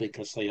possible,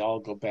 because they all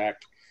go back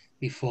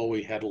before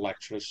we had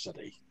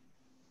electricity.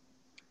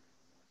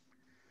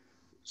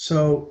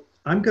 So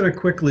I'm going to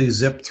quickly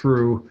zip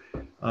through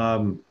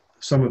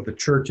some of the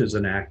churches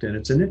in Acton.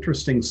 It's an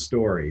interesting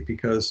story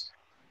because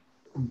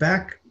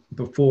back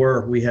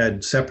before we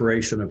had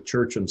separation of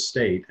church and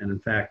state, and in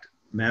fact,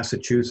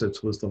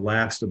 Massachusetts was the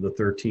last of the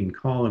 13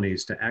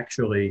 colonies to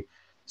actually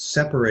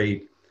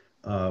separate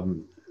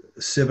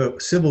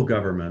civil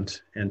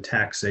government and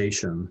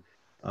taxation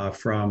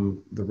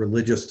from the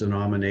religious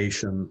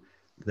denomination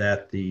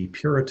that the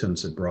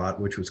Puritans had brought,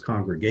 which was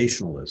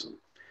Congregationalism.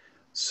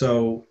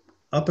 So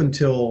up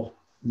until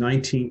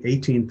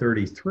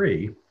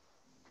 1833,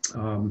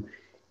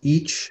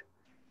 each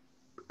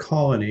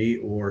colony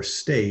or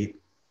state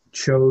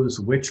chose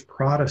which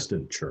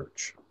Protestant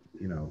church,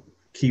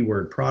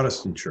 keyword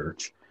Protestant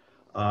church,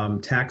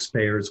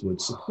 taxpayers would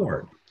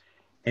support.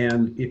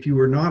 And if you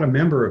were not a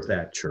member of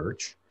that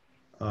church,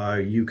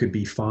 you could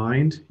be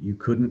fined. You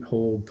couldn't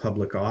hold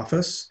public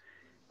office.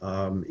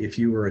 If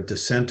you were a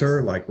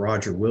dissenter like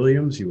Roger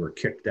Williams, you were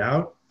kicked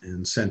out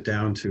and sent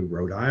down to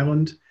Rhode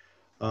Island.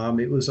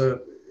 It was an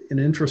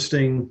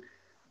interesting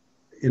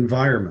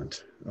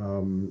environment.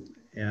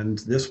 And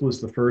this was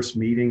the first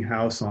meeting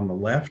house on the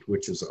left,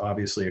 which is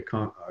obviously a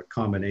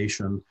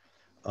combination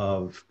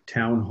of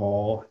town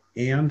hall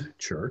and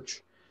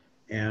church.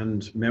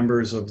 And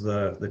members of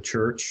the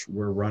church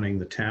were running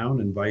the town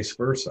and vice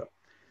versa.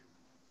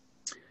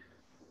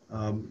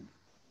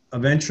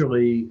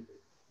 Eventually,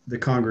 the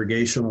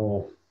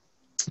Congregational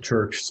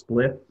church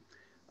split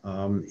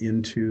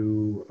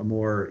into a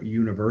more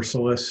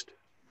universalist,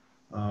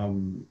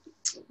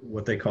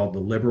 what they called the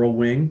liberal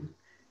wing,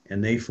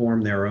 and they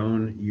formed their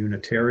own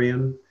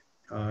Unitarian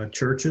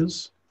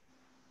churches.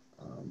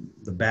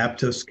 The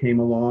Baptists came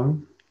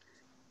along.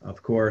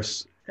 Of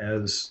course,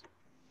 as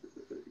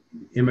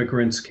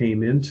immigrants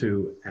came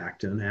into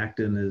Acton,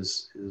 Acton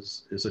is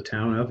a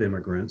town of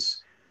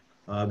immigrants.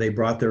 They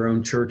brought their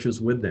own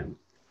churches with them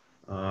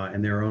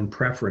and their own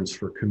preference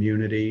for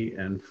community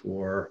and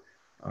for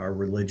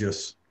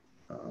religious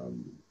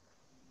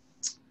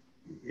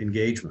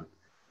engagement.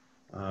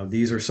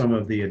 These are some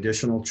of the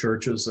additional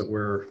churches that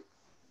were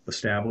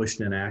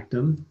established in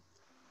Acton,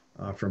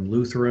 from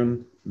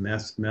Lutheran,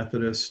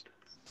 Methodist,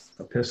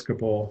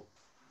 Episcopal,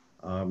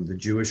 the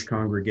Jewish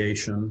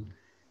congregation,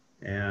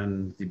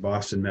 and the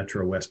Boston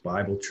Metro West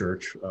Bible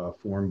Church,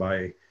 formed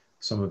by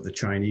some of the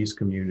Chinese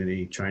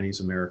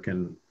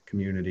American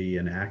community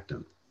in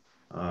Acton,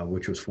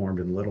 which was formed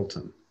in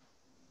Littleton.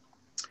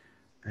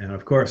 And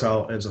of course,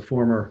 as a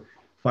former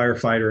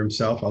firefighter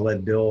himself, I'll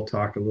let Bill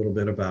talk a little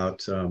bit about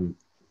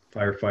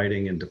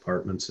firefighting and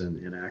departments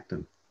in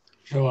Acton.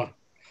 Sure.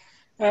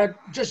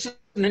 Just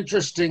an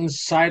interesting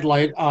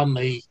sidelight on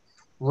the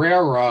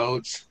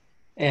railroads,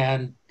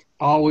 and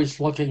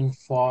always looking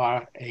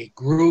for a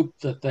group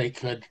that they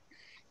could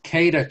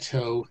cater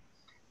to.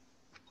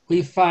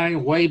 We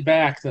find way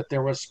back that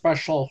there were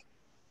special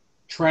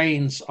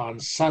trains on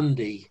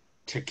Sunday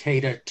to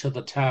cater to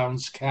the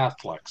town's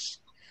Catholics.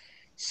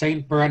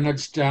 St.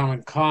 Bernard's down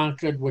in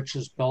Concord, which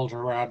was built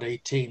around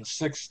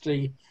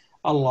 1860,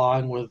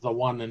 along with the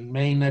one in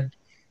Maynard,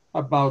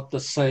 about the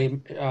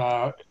same,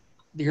 the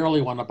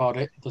early one about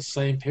the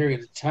same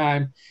period of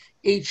time.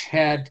 Each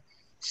had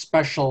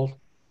special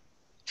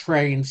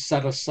trains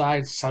set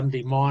aside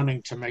Sunday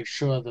morning to make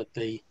sure that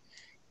the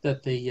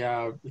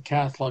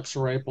Catholics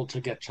were able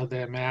to get to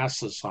their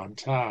masses on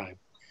time.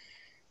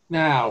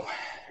 Now,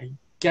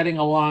 getting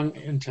along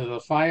into the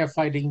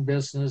firefighting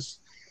business,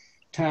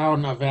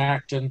 town of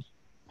Acton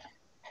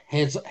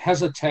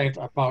hesitate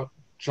about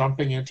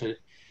jumping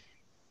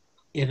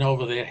in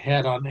over their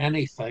head on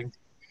anything,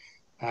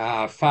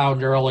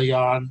 found early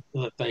on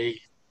that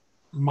they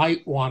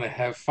might want to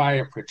have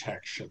fire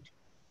protection.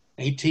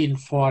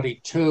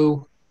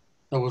 1842,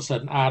 there was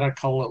an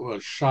article that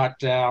was shot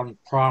down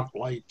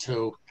promptly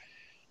to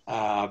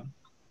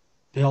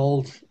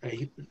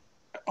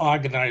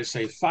organize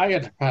a fire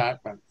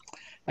department.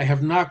 I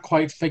have not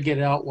quite figured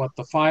out what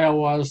the fire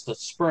was that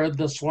spurred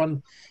this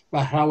one,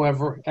 but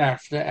however,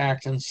 after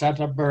Acton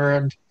Center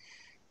burned,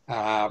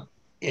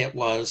 it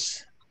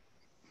was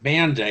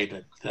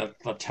mandated that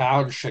the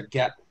town should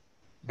get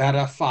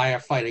better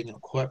firefighting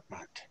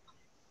equipment.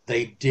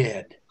 They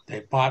did.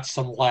 They bought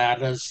some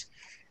ladders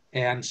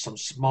and some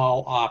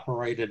small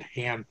operated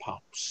hand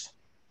pumps.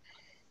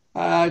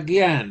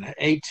 Again,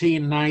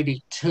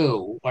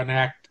 1892, when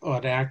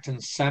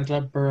Acton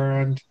Center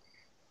burned,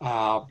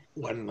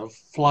 when the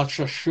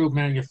Fletcher shoe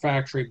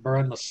manufactory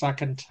burned the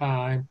second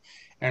time,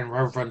 and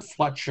Reverend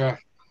Fletcher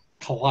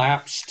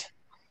collapsed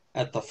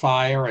at the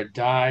fire and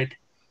died,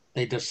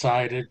 they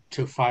decided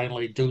to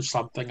finally do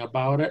something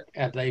about it,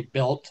 and they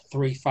built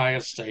 3 fire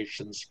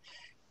stations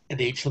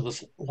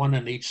one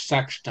in each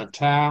section of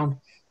town.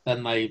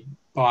 Then they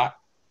bought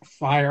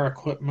fire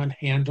equipment,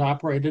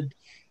 hand-operated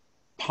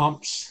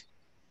pumps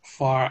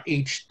for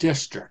each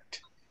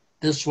district.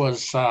 This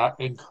was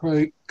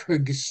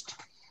increased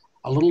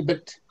a little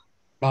bit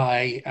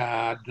by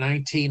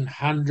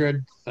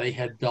 1900. They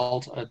had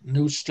built a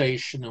new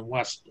station in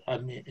West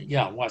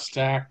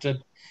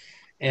Acton,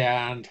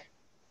 and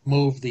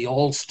moved the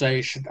old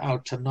station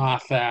out to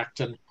North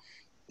Acton,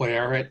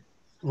 where it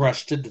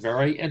rested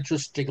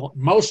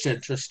most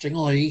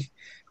interestingly,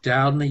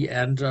 down the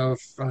end of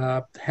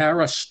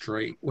Herrick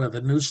Street, where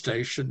the new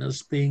station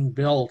is being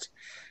built,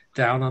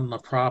 down on the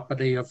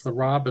property of the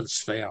Robbins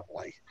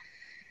family.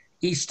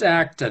 East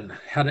Acton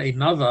had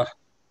another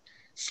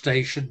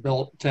station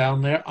built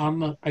down there on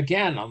the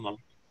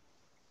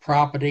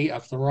property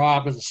of the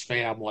Robbins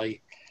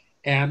family.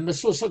 And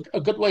this was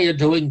a good way of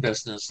doing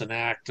business in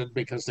Acton,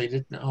 because they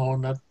didn't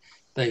own it.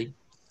 They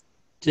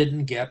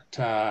didn't get,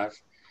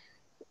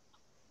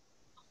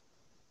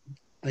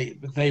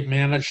 they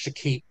managed to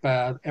keep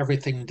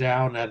everything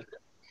down at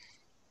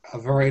a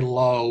very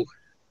low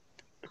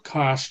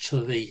cost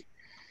to the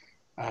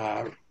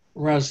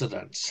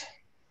residents.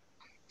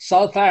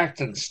 South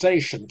Acton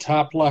Station,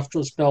 top left,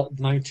 was built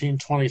in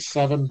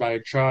 1927 by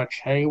George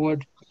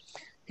Hayward.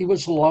 He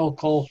was a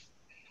local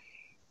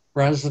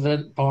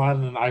resident,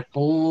 born, I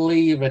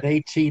believe, in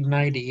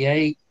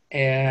 1898,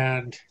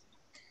 and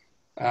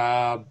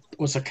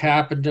was a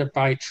carpenter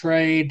by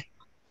trade.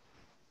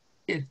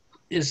 It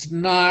is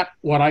not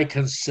what I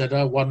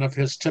consider one of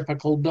his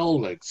typical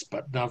buildings,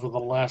 but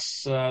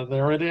nevertheless,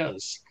 there it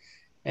is.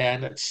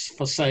 And it's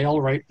for sale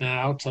right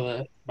now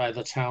by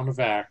the town of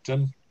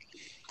Acton.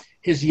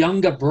 His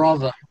older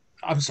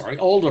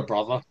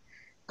brother,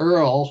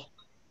 Earl,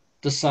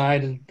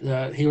 decided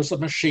he was a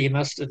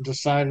machinist and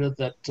decided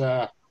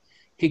that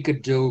he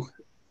could do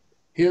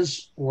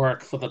his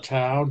work for the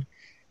town,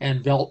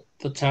 and built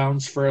the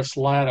town's first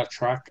ladder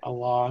truck,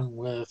 along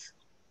with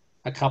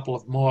a couple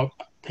of more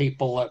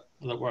people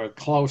that were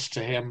close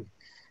to him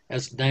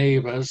as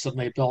neighbors, and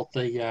they built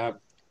the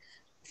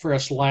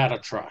first ladder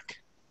truck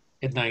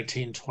in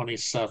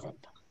 1927.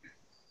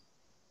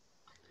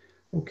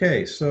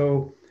 Okay,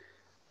 so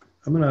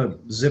I'm going to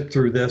zip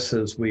through this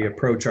as we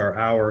approach our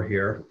hour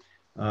here.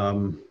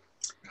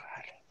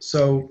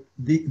 So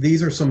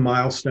these are some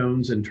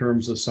milestones in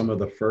terms of some of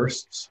the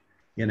firsts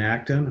in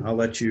Acton. I'll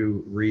let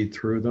you read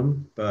through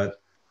them,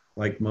 but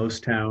like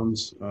most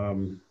towns,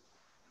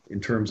 in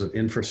terms of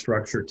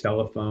infrastructure,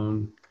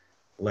 telephone,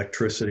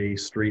 electricity,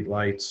 street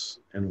lights,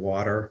 and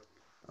water,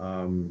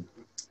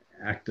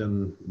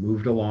 Acton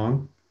moved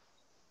along.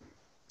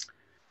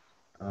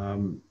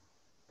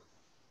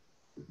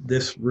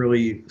 This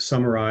really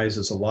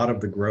summarizes a lot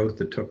of the growth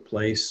that took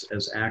place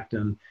as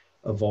Acton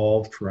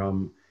evolved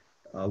from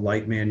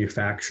light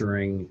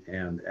manufacturing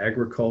and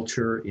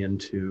agriculture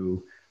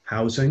into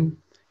housing.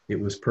 It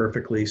was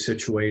perfectly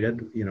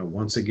situated.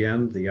 Once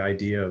again, the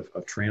idea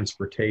of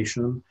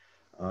transportation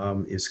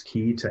is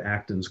key to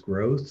Acton's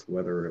growth,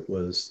 whether it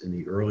was in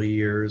the early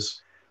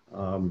years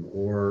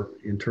or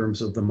in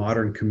terms of the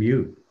modern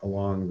commute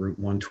along Route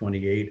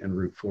 128 and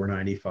Route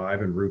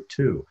 495 and Route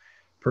 2,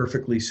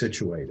 perfectly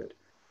situated.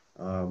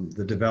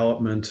 The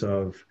development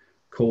of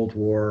Cold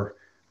War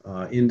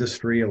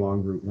industry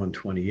along Route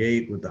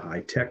 128 with the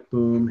high-tech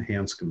boom,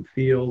 Hanscom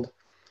Field,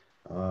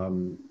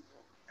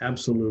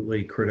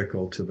 absolutely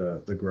critical to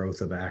the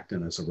growth of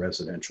Acton as a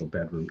residential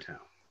bedroom town.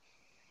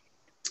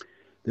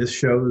 This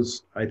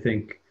shows, I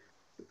think,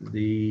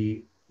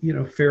 the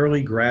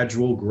fairly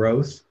gradual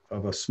growth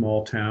of a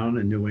small town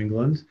in New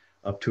England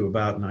up to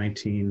about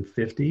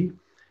 1950,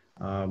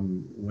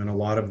 when a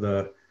lot of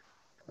the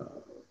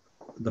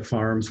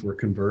farms were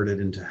converted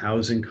into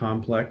housing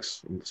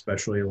complex,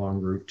 especially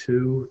along Route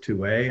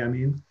 2A,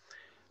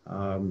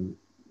 an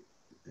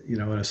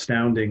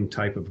astounding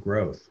type of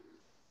growth.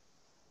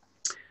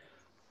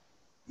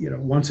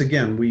 once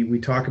again, we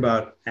talk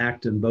about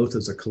Acton both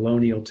as a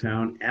colonial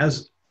town,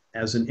 as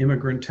an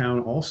immigrant town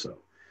also.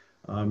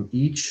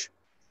 Each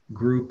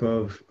group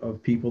of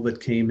people that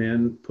came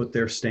in put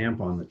their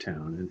stamp on the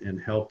town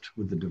and helped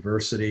with the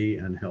diversity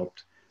and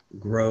helped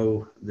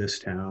grow this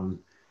town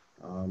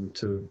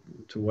to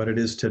what it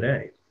is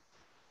today.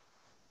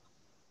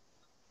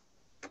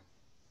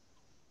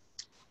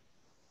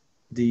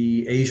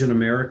 The Asian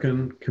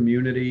American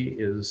community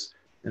is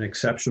an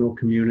exceptional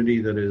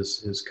community that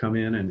has come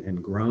in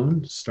and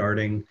grown,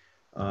 starting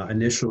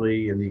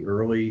initially in the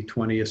early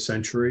 20th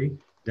century.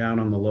 Down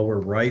on the lower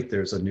right,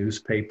 there's a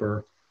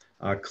newspaper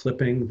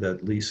clipping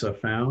that Lisa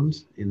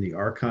found in the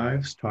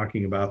archives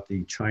talking about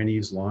the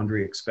Chinese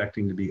laundry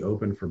expecting to be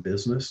open for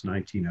business,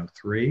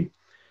 1903.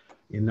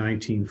 In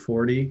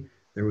 1940,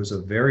 there was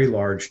a very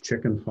large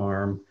chicken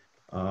farm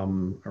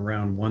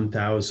around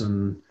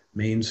 1000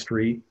 Main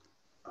Street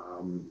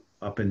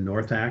up in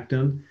North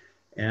Acton.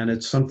 And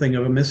it's something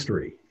of a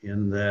mystery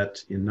in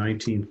that in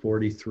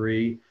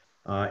 1943,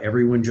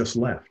 everyone just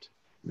left.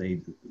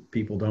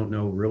 People don't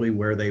know really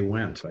where they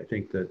went. I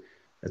think that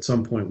at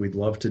some point we'd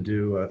love to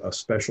do a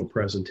special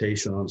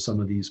presentation on some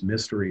of these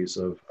mysteries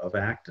of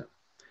Acton.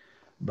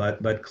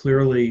 But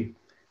clearly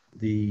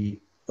the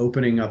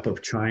opening up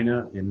of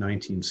China in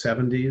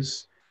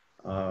 1970s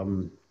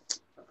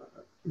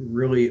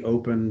really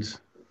opened,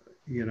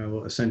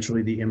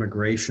 essentially the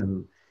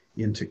immigration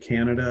into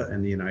Canada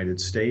and the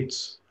United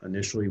States,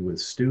 initially with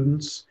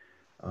students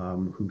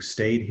who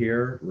stayed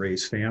here,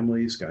 raised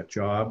families, got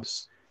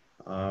jobs,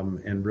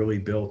 and really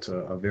built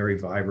a very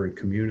vibrant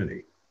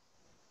community.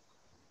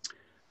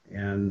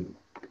 And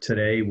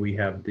today we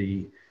have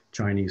the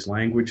Chinese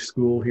language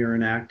school here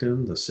in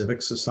Acton, the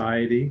Civic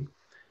Society,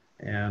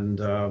 and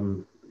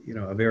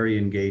a very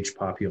engaged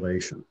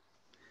population.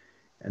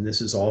 And this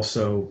is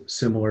also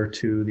similar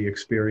to the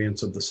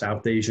experience of the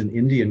South Asian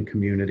Indian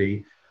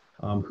community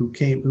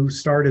who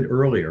started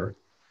earlier,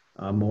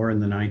 more in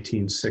the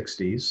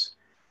 1960s.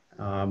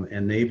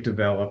 And they've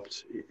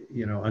developed,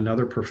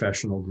 another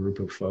professional group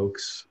of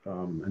folks,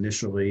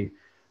 initially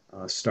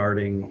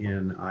starting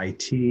in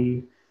IT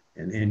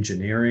and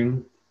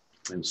engineering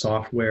and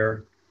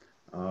software.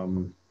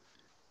 And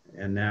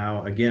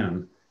now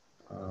again,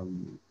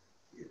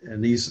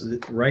 and these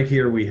right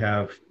here, we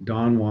have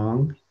Don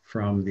Wang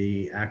from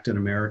the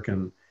Acton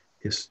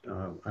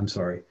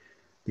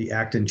the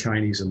Acton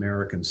Chinese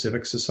American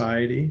Civic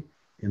Society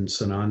in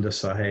Sananda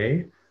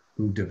Sahay,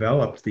 who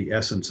developed the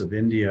essence of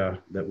India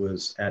that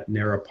was at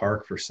Nehru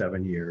Park for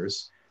 7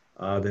 years,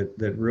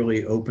 that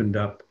really opened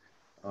up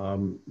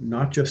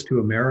not just to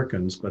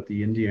Americans, but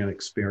the Indian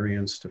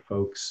experience to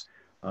folks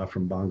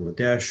from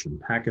Bangladesh and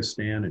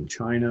Pakistan and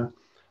China,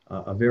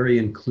 a very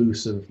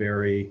inclusive,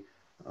 very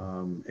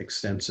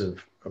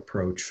extensive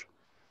approach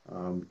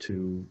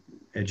to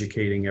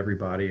educating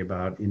everybody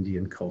about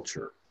Indian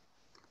culture.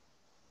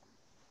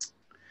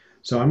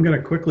 So I'm going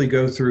to quickly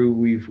go through,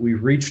 we've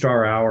reached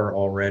our hour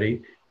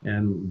already,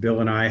 and Bill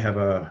and I have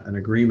an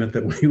agreement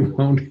that we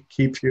won't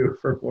keep you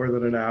for more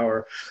than an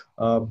hour,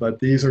 but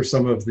these are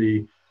some of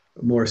the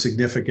more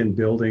significant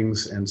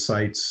buildings and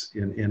sites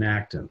in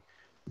Acton.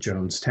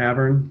 Jones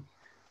Tavern,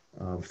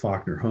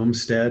 Faulkner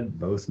Homestead,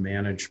 both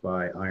managed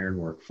by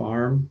Ironwork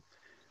Farm,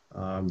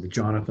 the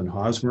Jonathan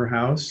Hosmer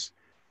House,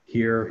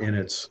 here in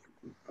its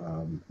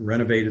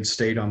renovated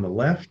state on the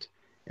left,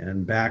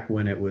 and back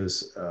when it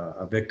was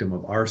a victim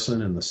of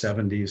arson in the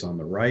 70s on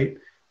the right.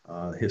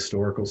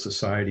 Historical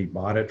Society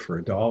bought it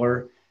for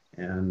 $1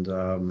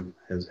 and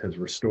has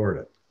restored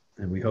it.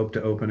 And we hope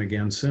to open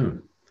again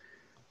soon.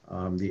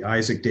 The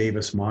Isaac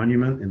Davis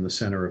Monument in the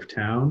center of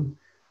town,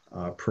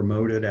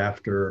 promoted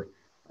after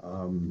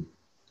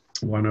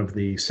one of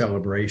the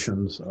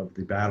celebrations of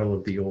the Battle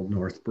of the Old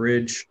North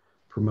Bridge,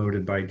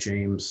 promoted by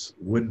James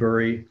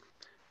Woodbury,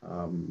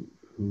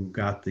 who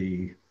got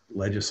the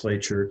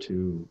legislature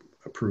to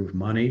approve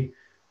money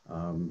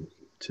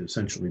to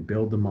essentially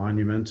build the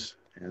monument.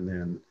 And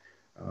then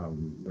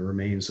the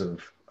remains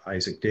of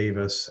Isaac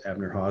Davis,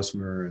 Abner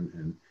Hosmer,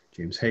 and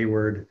James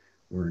Hayward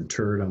were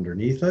interred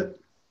underneath it.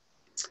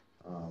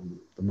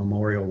 The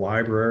Memorial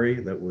Library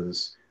that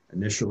was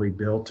initially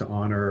built to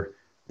honor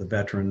the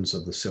veterans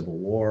of the Civil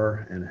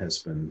War and has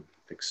been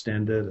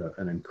extended,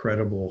 an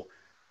incredible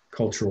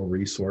cultural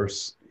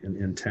resource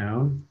in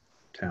town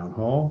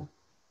hall.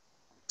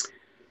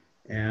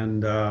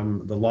 And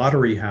the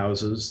lottery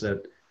houses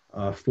that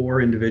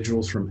 4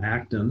 individuals from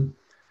Acton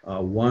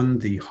won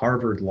the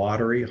Harvard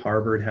lottery.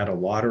 Harvard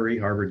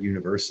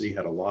University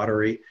had a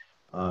lottery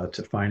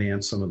to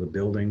finance some of the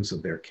buildings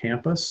of their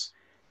campus.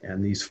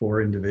 And these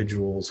 4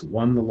 individuals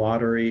won the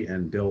lottery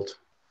and built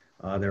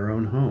their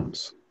own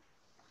homes.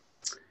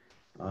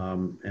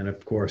 And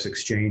of course,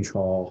 Exchange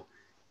Hall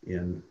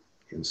in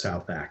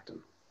South Acton.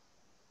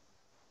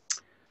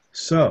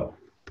 So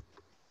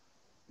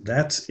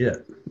that's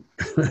it.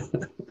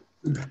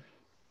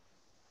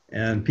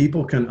 And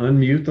people can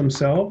unmute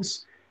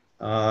themselves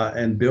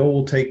and Bill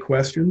will take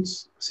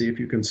questions. See if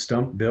you can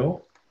stump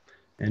Bill,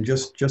 and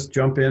just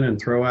jump in and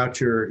throw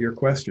out your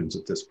questions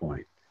at this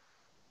point.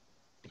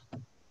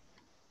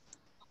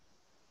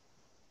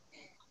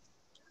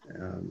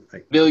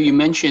 Bill, you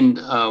mentioned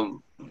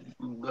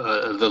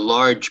the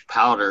large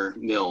powder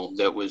mill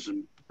that was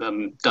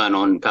done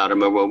on Powder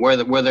Mill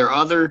Road. Were there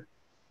other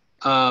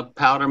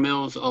powder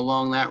mills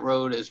along that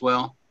road as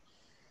well?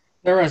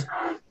 There are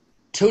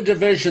two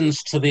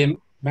divisions to the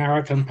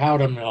American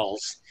powder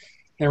mills.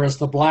 There is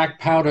the black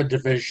powder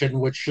division,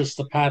 which is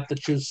the part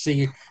that you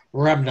see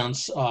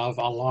remnants of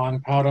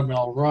along Powder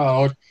Mill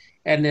Road.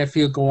 And if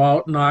you go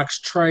out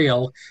Knox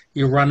Trail,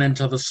 you run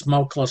into the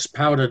smokeless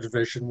powder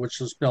division, which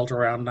was built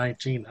around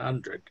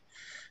 1900.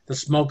 The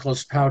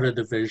smokeless powder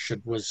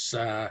division is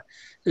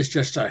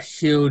just a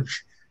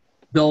huge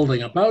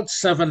building, about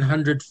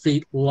 700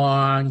 feet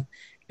long,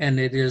 and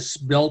it is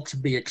built to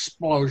be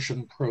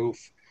explosion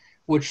proof,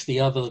 which the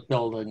other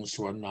buildings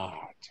were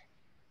not.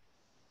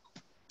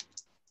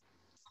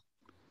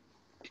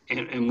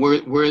 And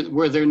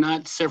were there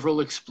not several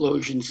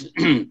explosions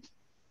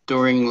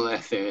during, I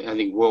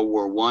think, World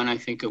War One? I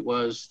think it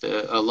was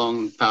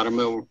along Powder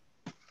Mill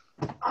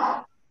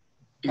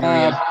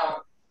area.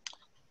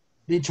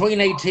 Between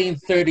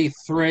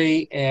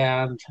 1833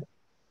 and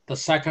the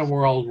Second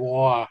World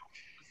War,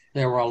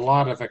 there were a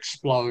lot of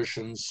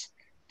explosions,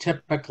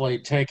 typically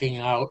taking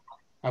out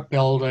a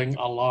building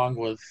along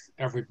with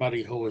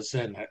everybody who was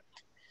in it.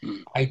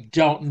 I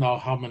don't know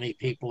how many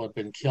people have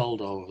been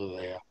killed over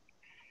there.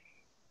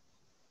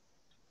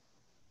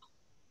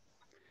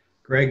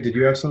 Greg, did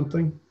you have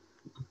something?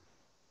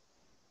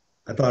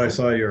 I thought I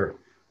saw your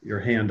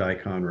hand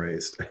icon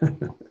raised.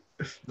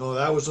 No,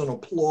 that was an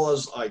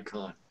applause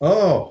icon.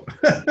 Oh.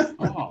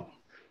 Oh,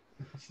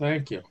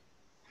 thank you.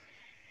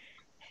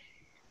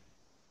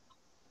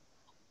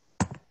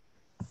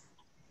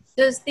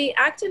 Does the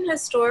Acton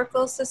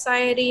Historical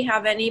Society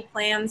have any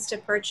plans to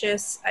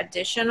purchase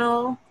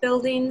additional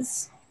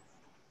buildings?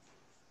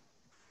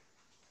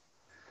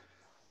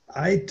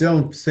 I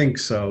don't think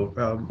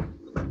so.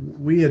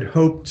 We had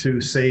hoped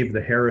to save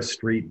the Harris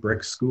Street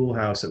brick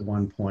schoolhouse at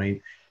one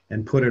point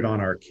and put it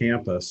on our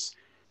campus.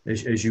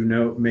 As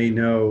you may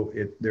know,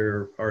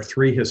 there are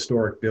three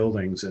historic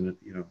buildings in it.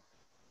 You know,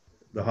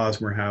 the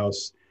Hosmer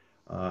House,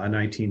 a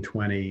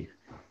 1920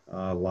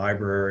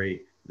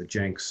 library, the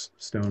Jenks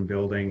Stone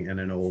Building, and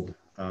an old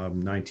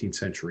 19th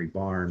century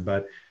barn.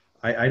 But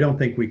I don't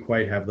think we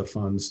quite have the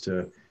funds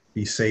to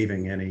be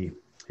saving any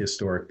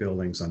historic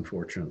buildings,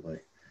 unfortunately.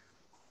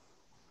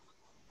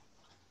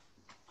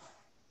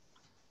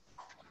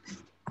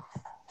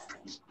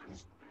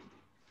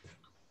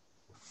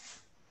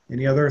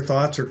 Any other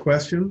thoughts or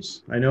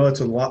questions? I know it's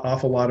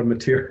awful lot of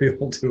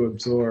material to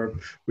absorb.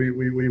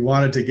 We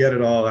wanted to get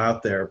it all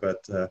out there,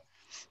 but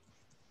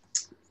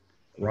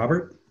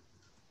Robert?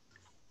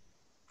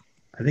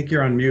 I think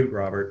you're on mute,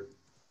 Robert.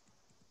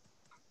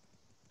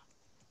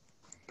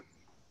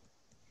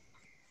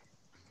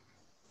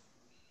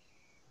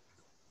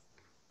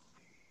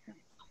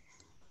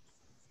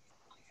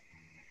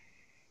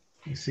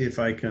 Let me see if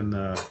I can.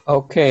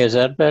 Okay, is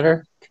that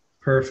better?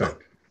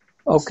 Perfect.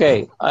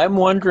 Okay, I'm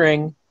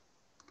wondering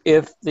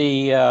if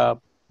the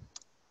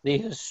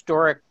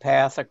historic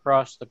path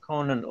across the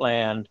Conant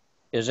land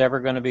is ever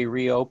going to be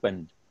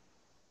reopened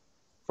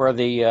for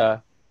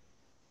the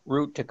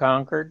route to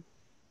Concord.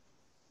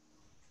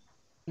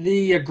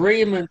 The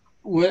agreement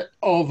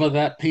over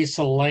that piece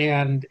of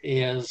land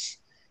is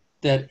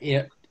that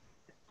it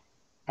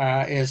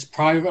is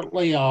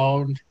privately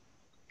owned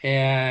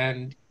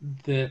and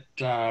that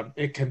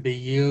it can be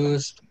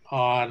used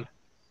on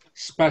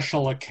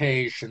special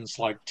occasions,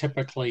 like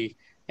typically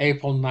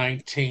April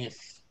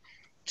 19th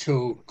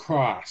to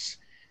cross.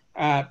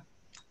 That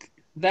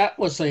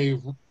was a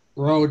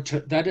road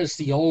that is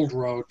the old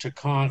road to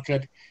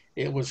Concord.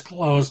 It was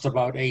closed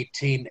about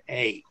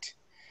 1808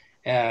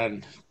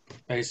 and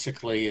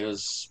basically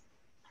is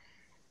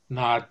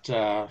not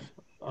a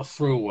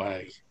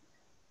throughway,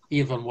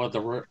 even with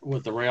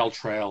the rail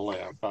trail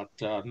there. But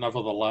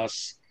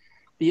nevertheless,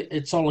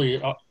 it's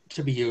only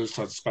to be used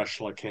on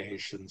special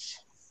occasions.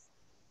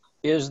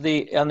 Is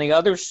on the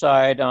other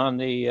side, on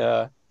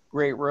the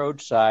Great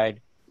Road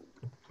side,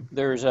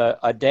 there's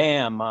a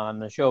dam on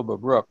the Neshoba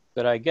Brook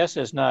that I guess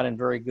is not in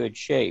very good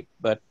shape,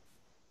 but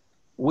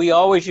we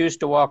always used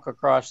to walk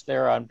across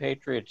there on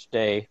Patriots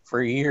Day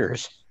for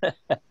years.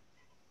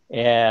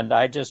 And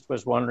I just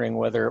was wondering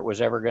whether it was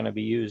ever going to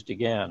be used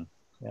again.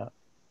 Yeah.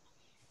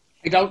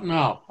 I don't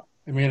know.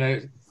 I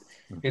mean,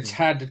 it's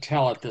hard to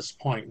tell at this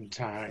point in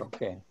time.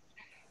 Okay.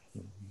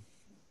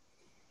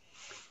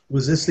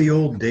 Was this the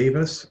old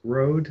Davis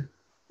Road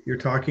you're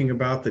talking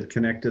about that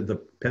connected the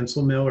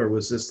pencil mill, or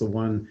was this the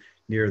one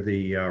near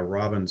the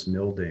Robbins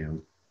Mill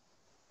Dam?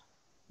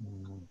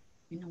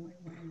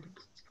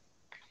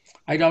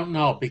 I don't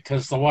know,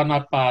 because the one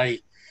up by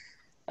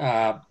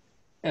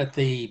at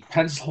the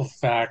pencil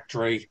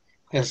factory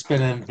has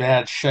been in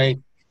bad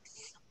shape.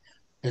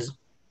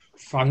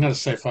 I'm going to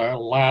say for the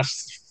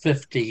last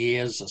 50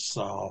 years or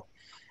so,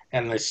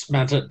 and they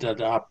cemented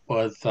it up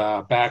with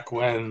back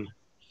when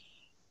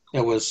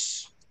it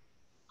was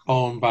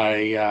owned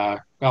by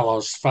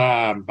Bellows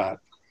Farm, but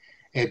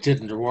it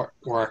didn't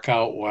work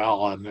out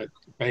well, and it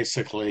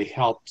basically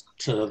helped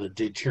to the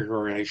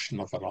deterioration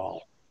of it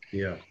all.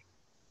 Yeah.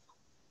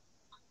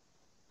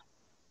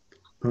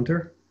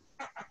 Hunter?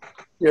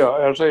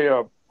 Yeah, as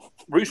a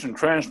recent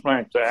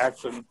transplant to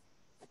Acton,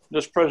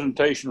 this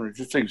presentation was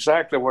just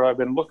exactly what I've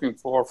been looking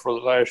for the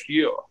last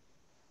year.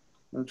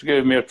 It's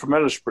given me a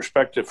tremendous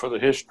perspective for the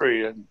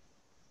history and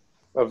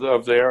of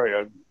the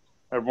area.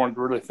 I wanted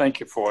to really thank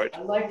you for it.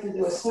 I'd like to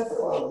do a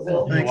separate one of the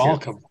building. You're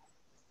welcome.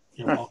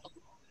 You're welcome.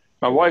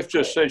 My wife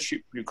just said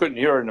you couldn't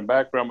hear her in the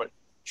background, but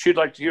she'd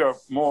like to hear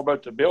more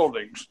about the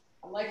buildings.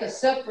 I'd like a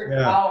separate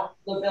about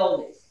the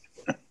buildings.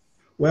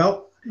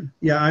 Well,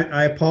 yeah,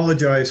 I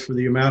apologize for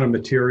the amount of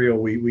material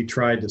we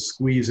tried to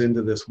squeeze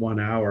into this 1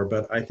 hour,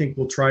 but I think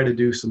we'll try to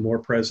do some more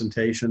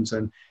presentations,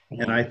 and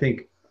I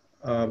think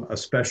a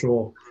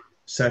special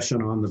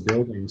session on the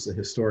buildings, the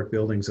historic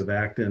buildings of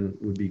Acton,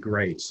 would be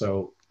great.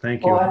 So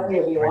thank you. Oh, I think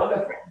it'd be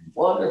wonderful.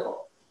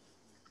 Wonderful.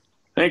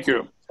 Thank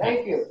you.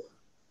 Thank you.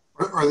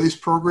 Are these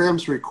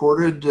programs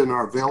recorded and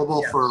are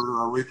available for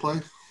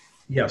replay?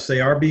 Yes,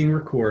 they are being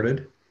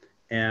recorded.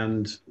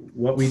 And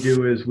what we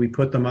do is we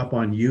put them up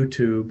on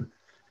YouTube.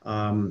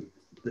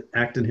 The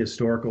Acton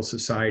Historical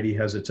Society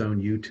has its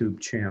own YouTube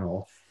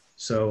channel.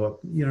 So,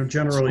 you know,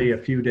 generally a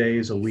few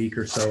days, a week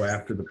or so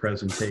after the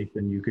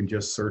presentation, you can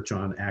just search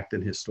on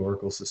Acton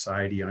Historical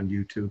Society on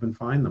YouTube and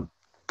find them.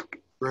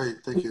 Great,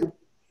 thank you.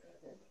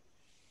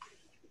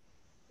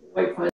 Wait for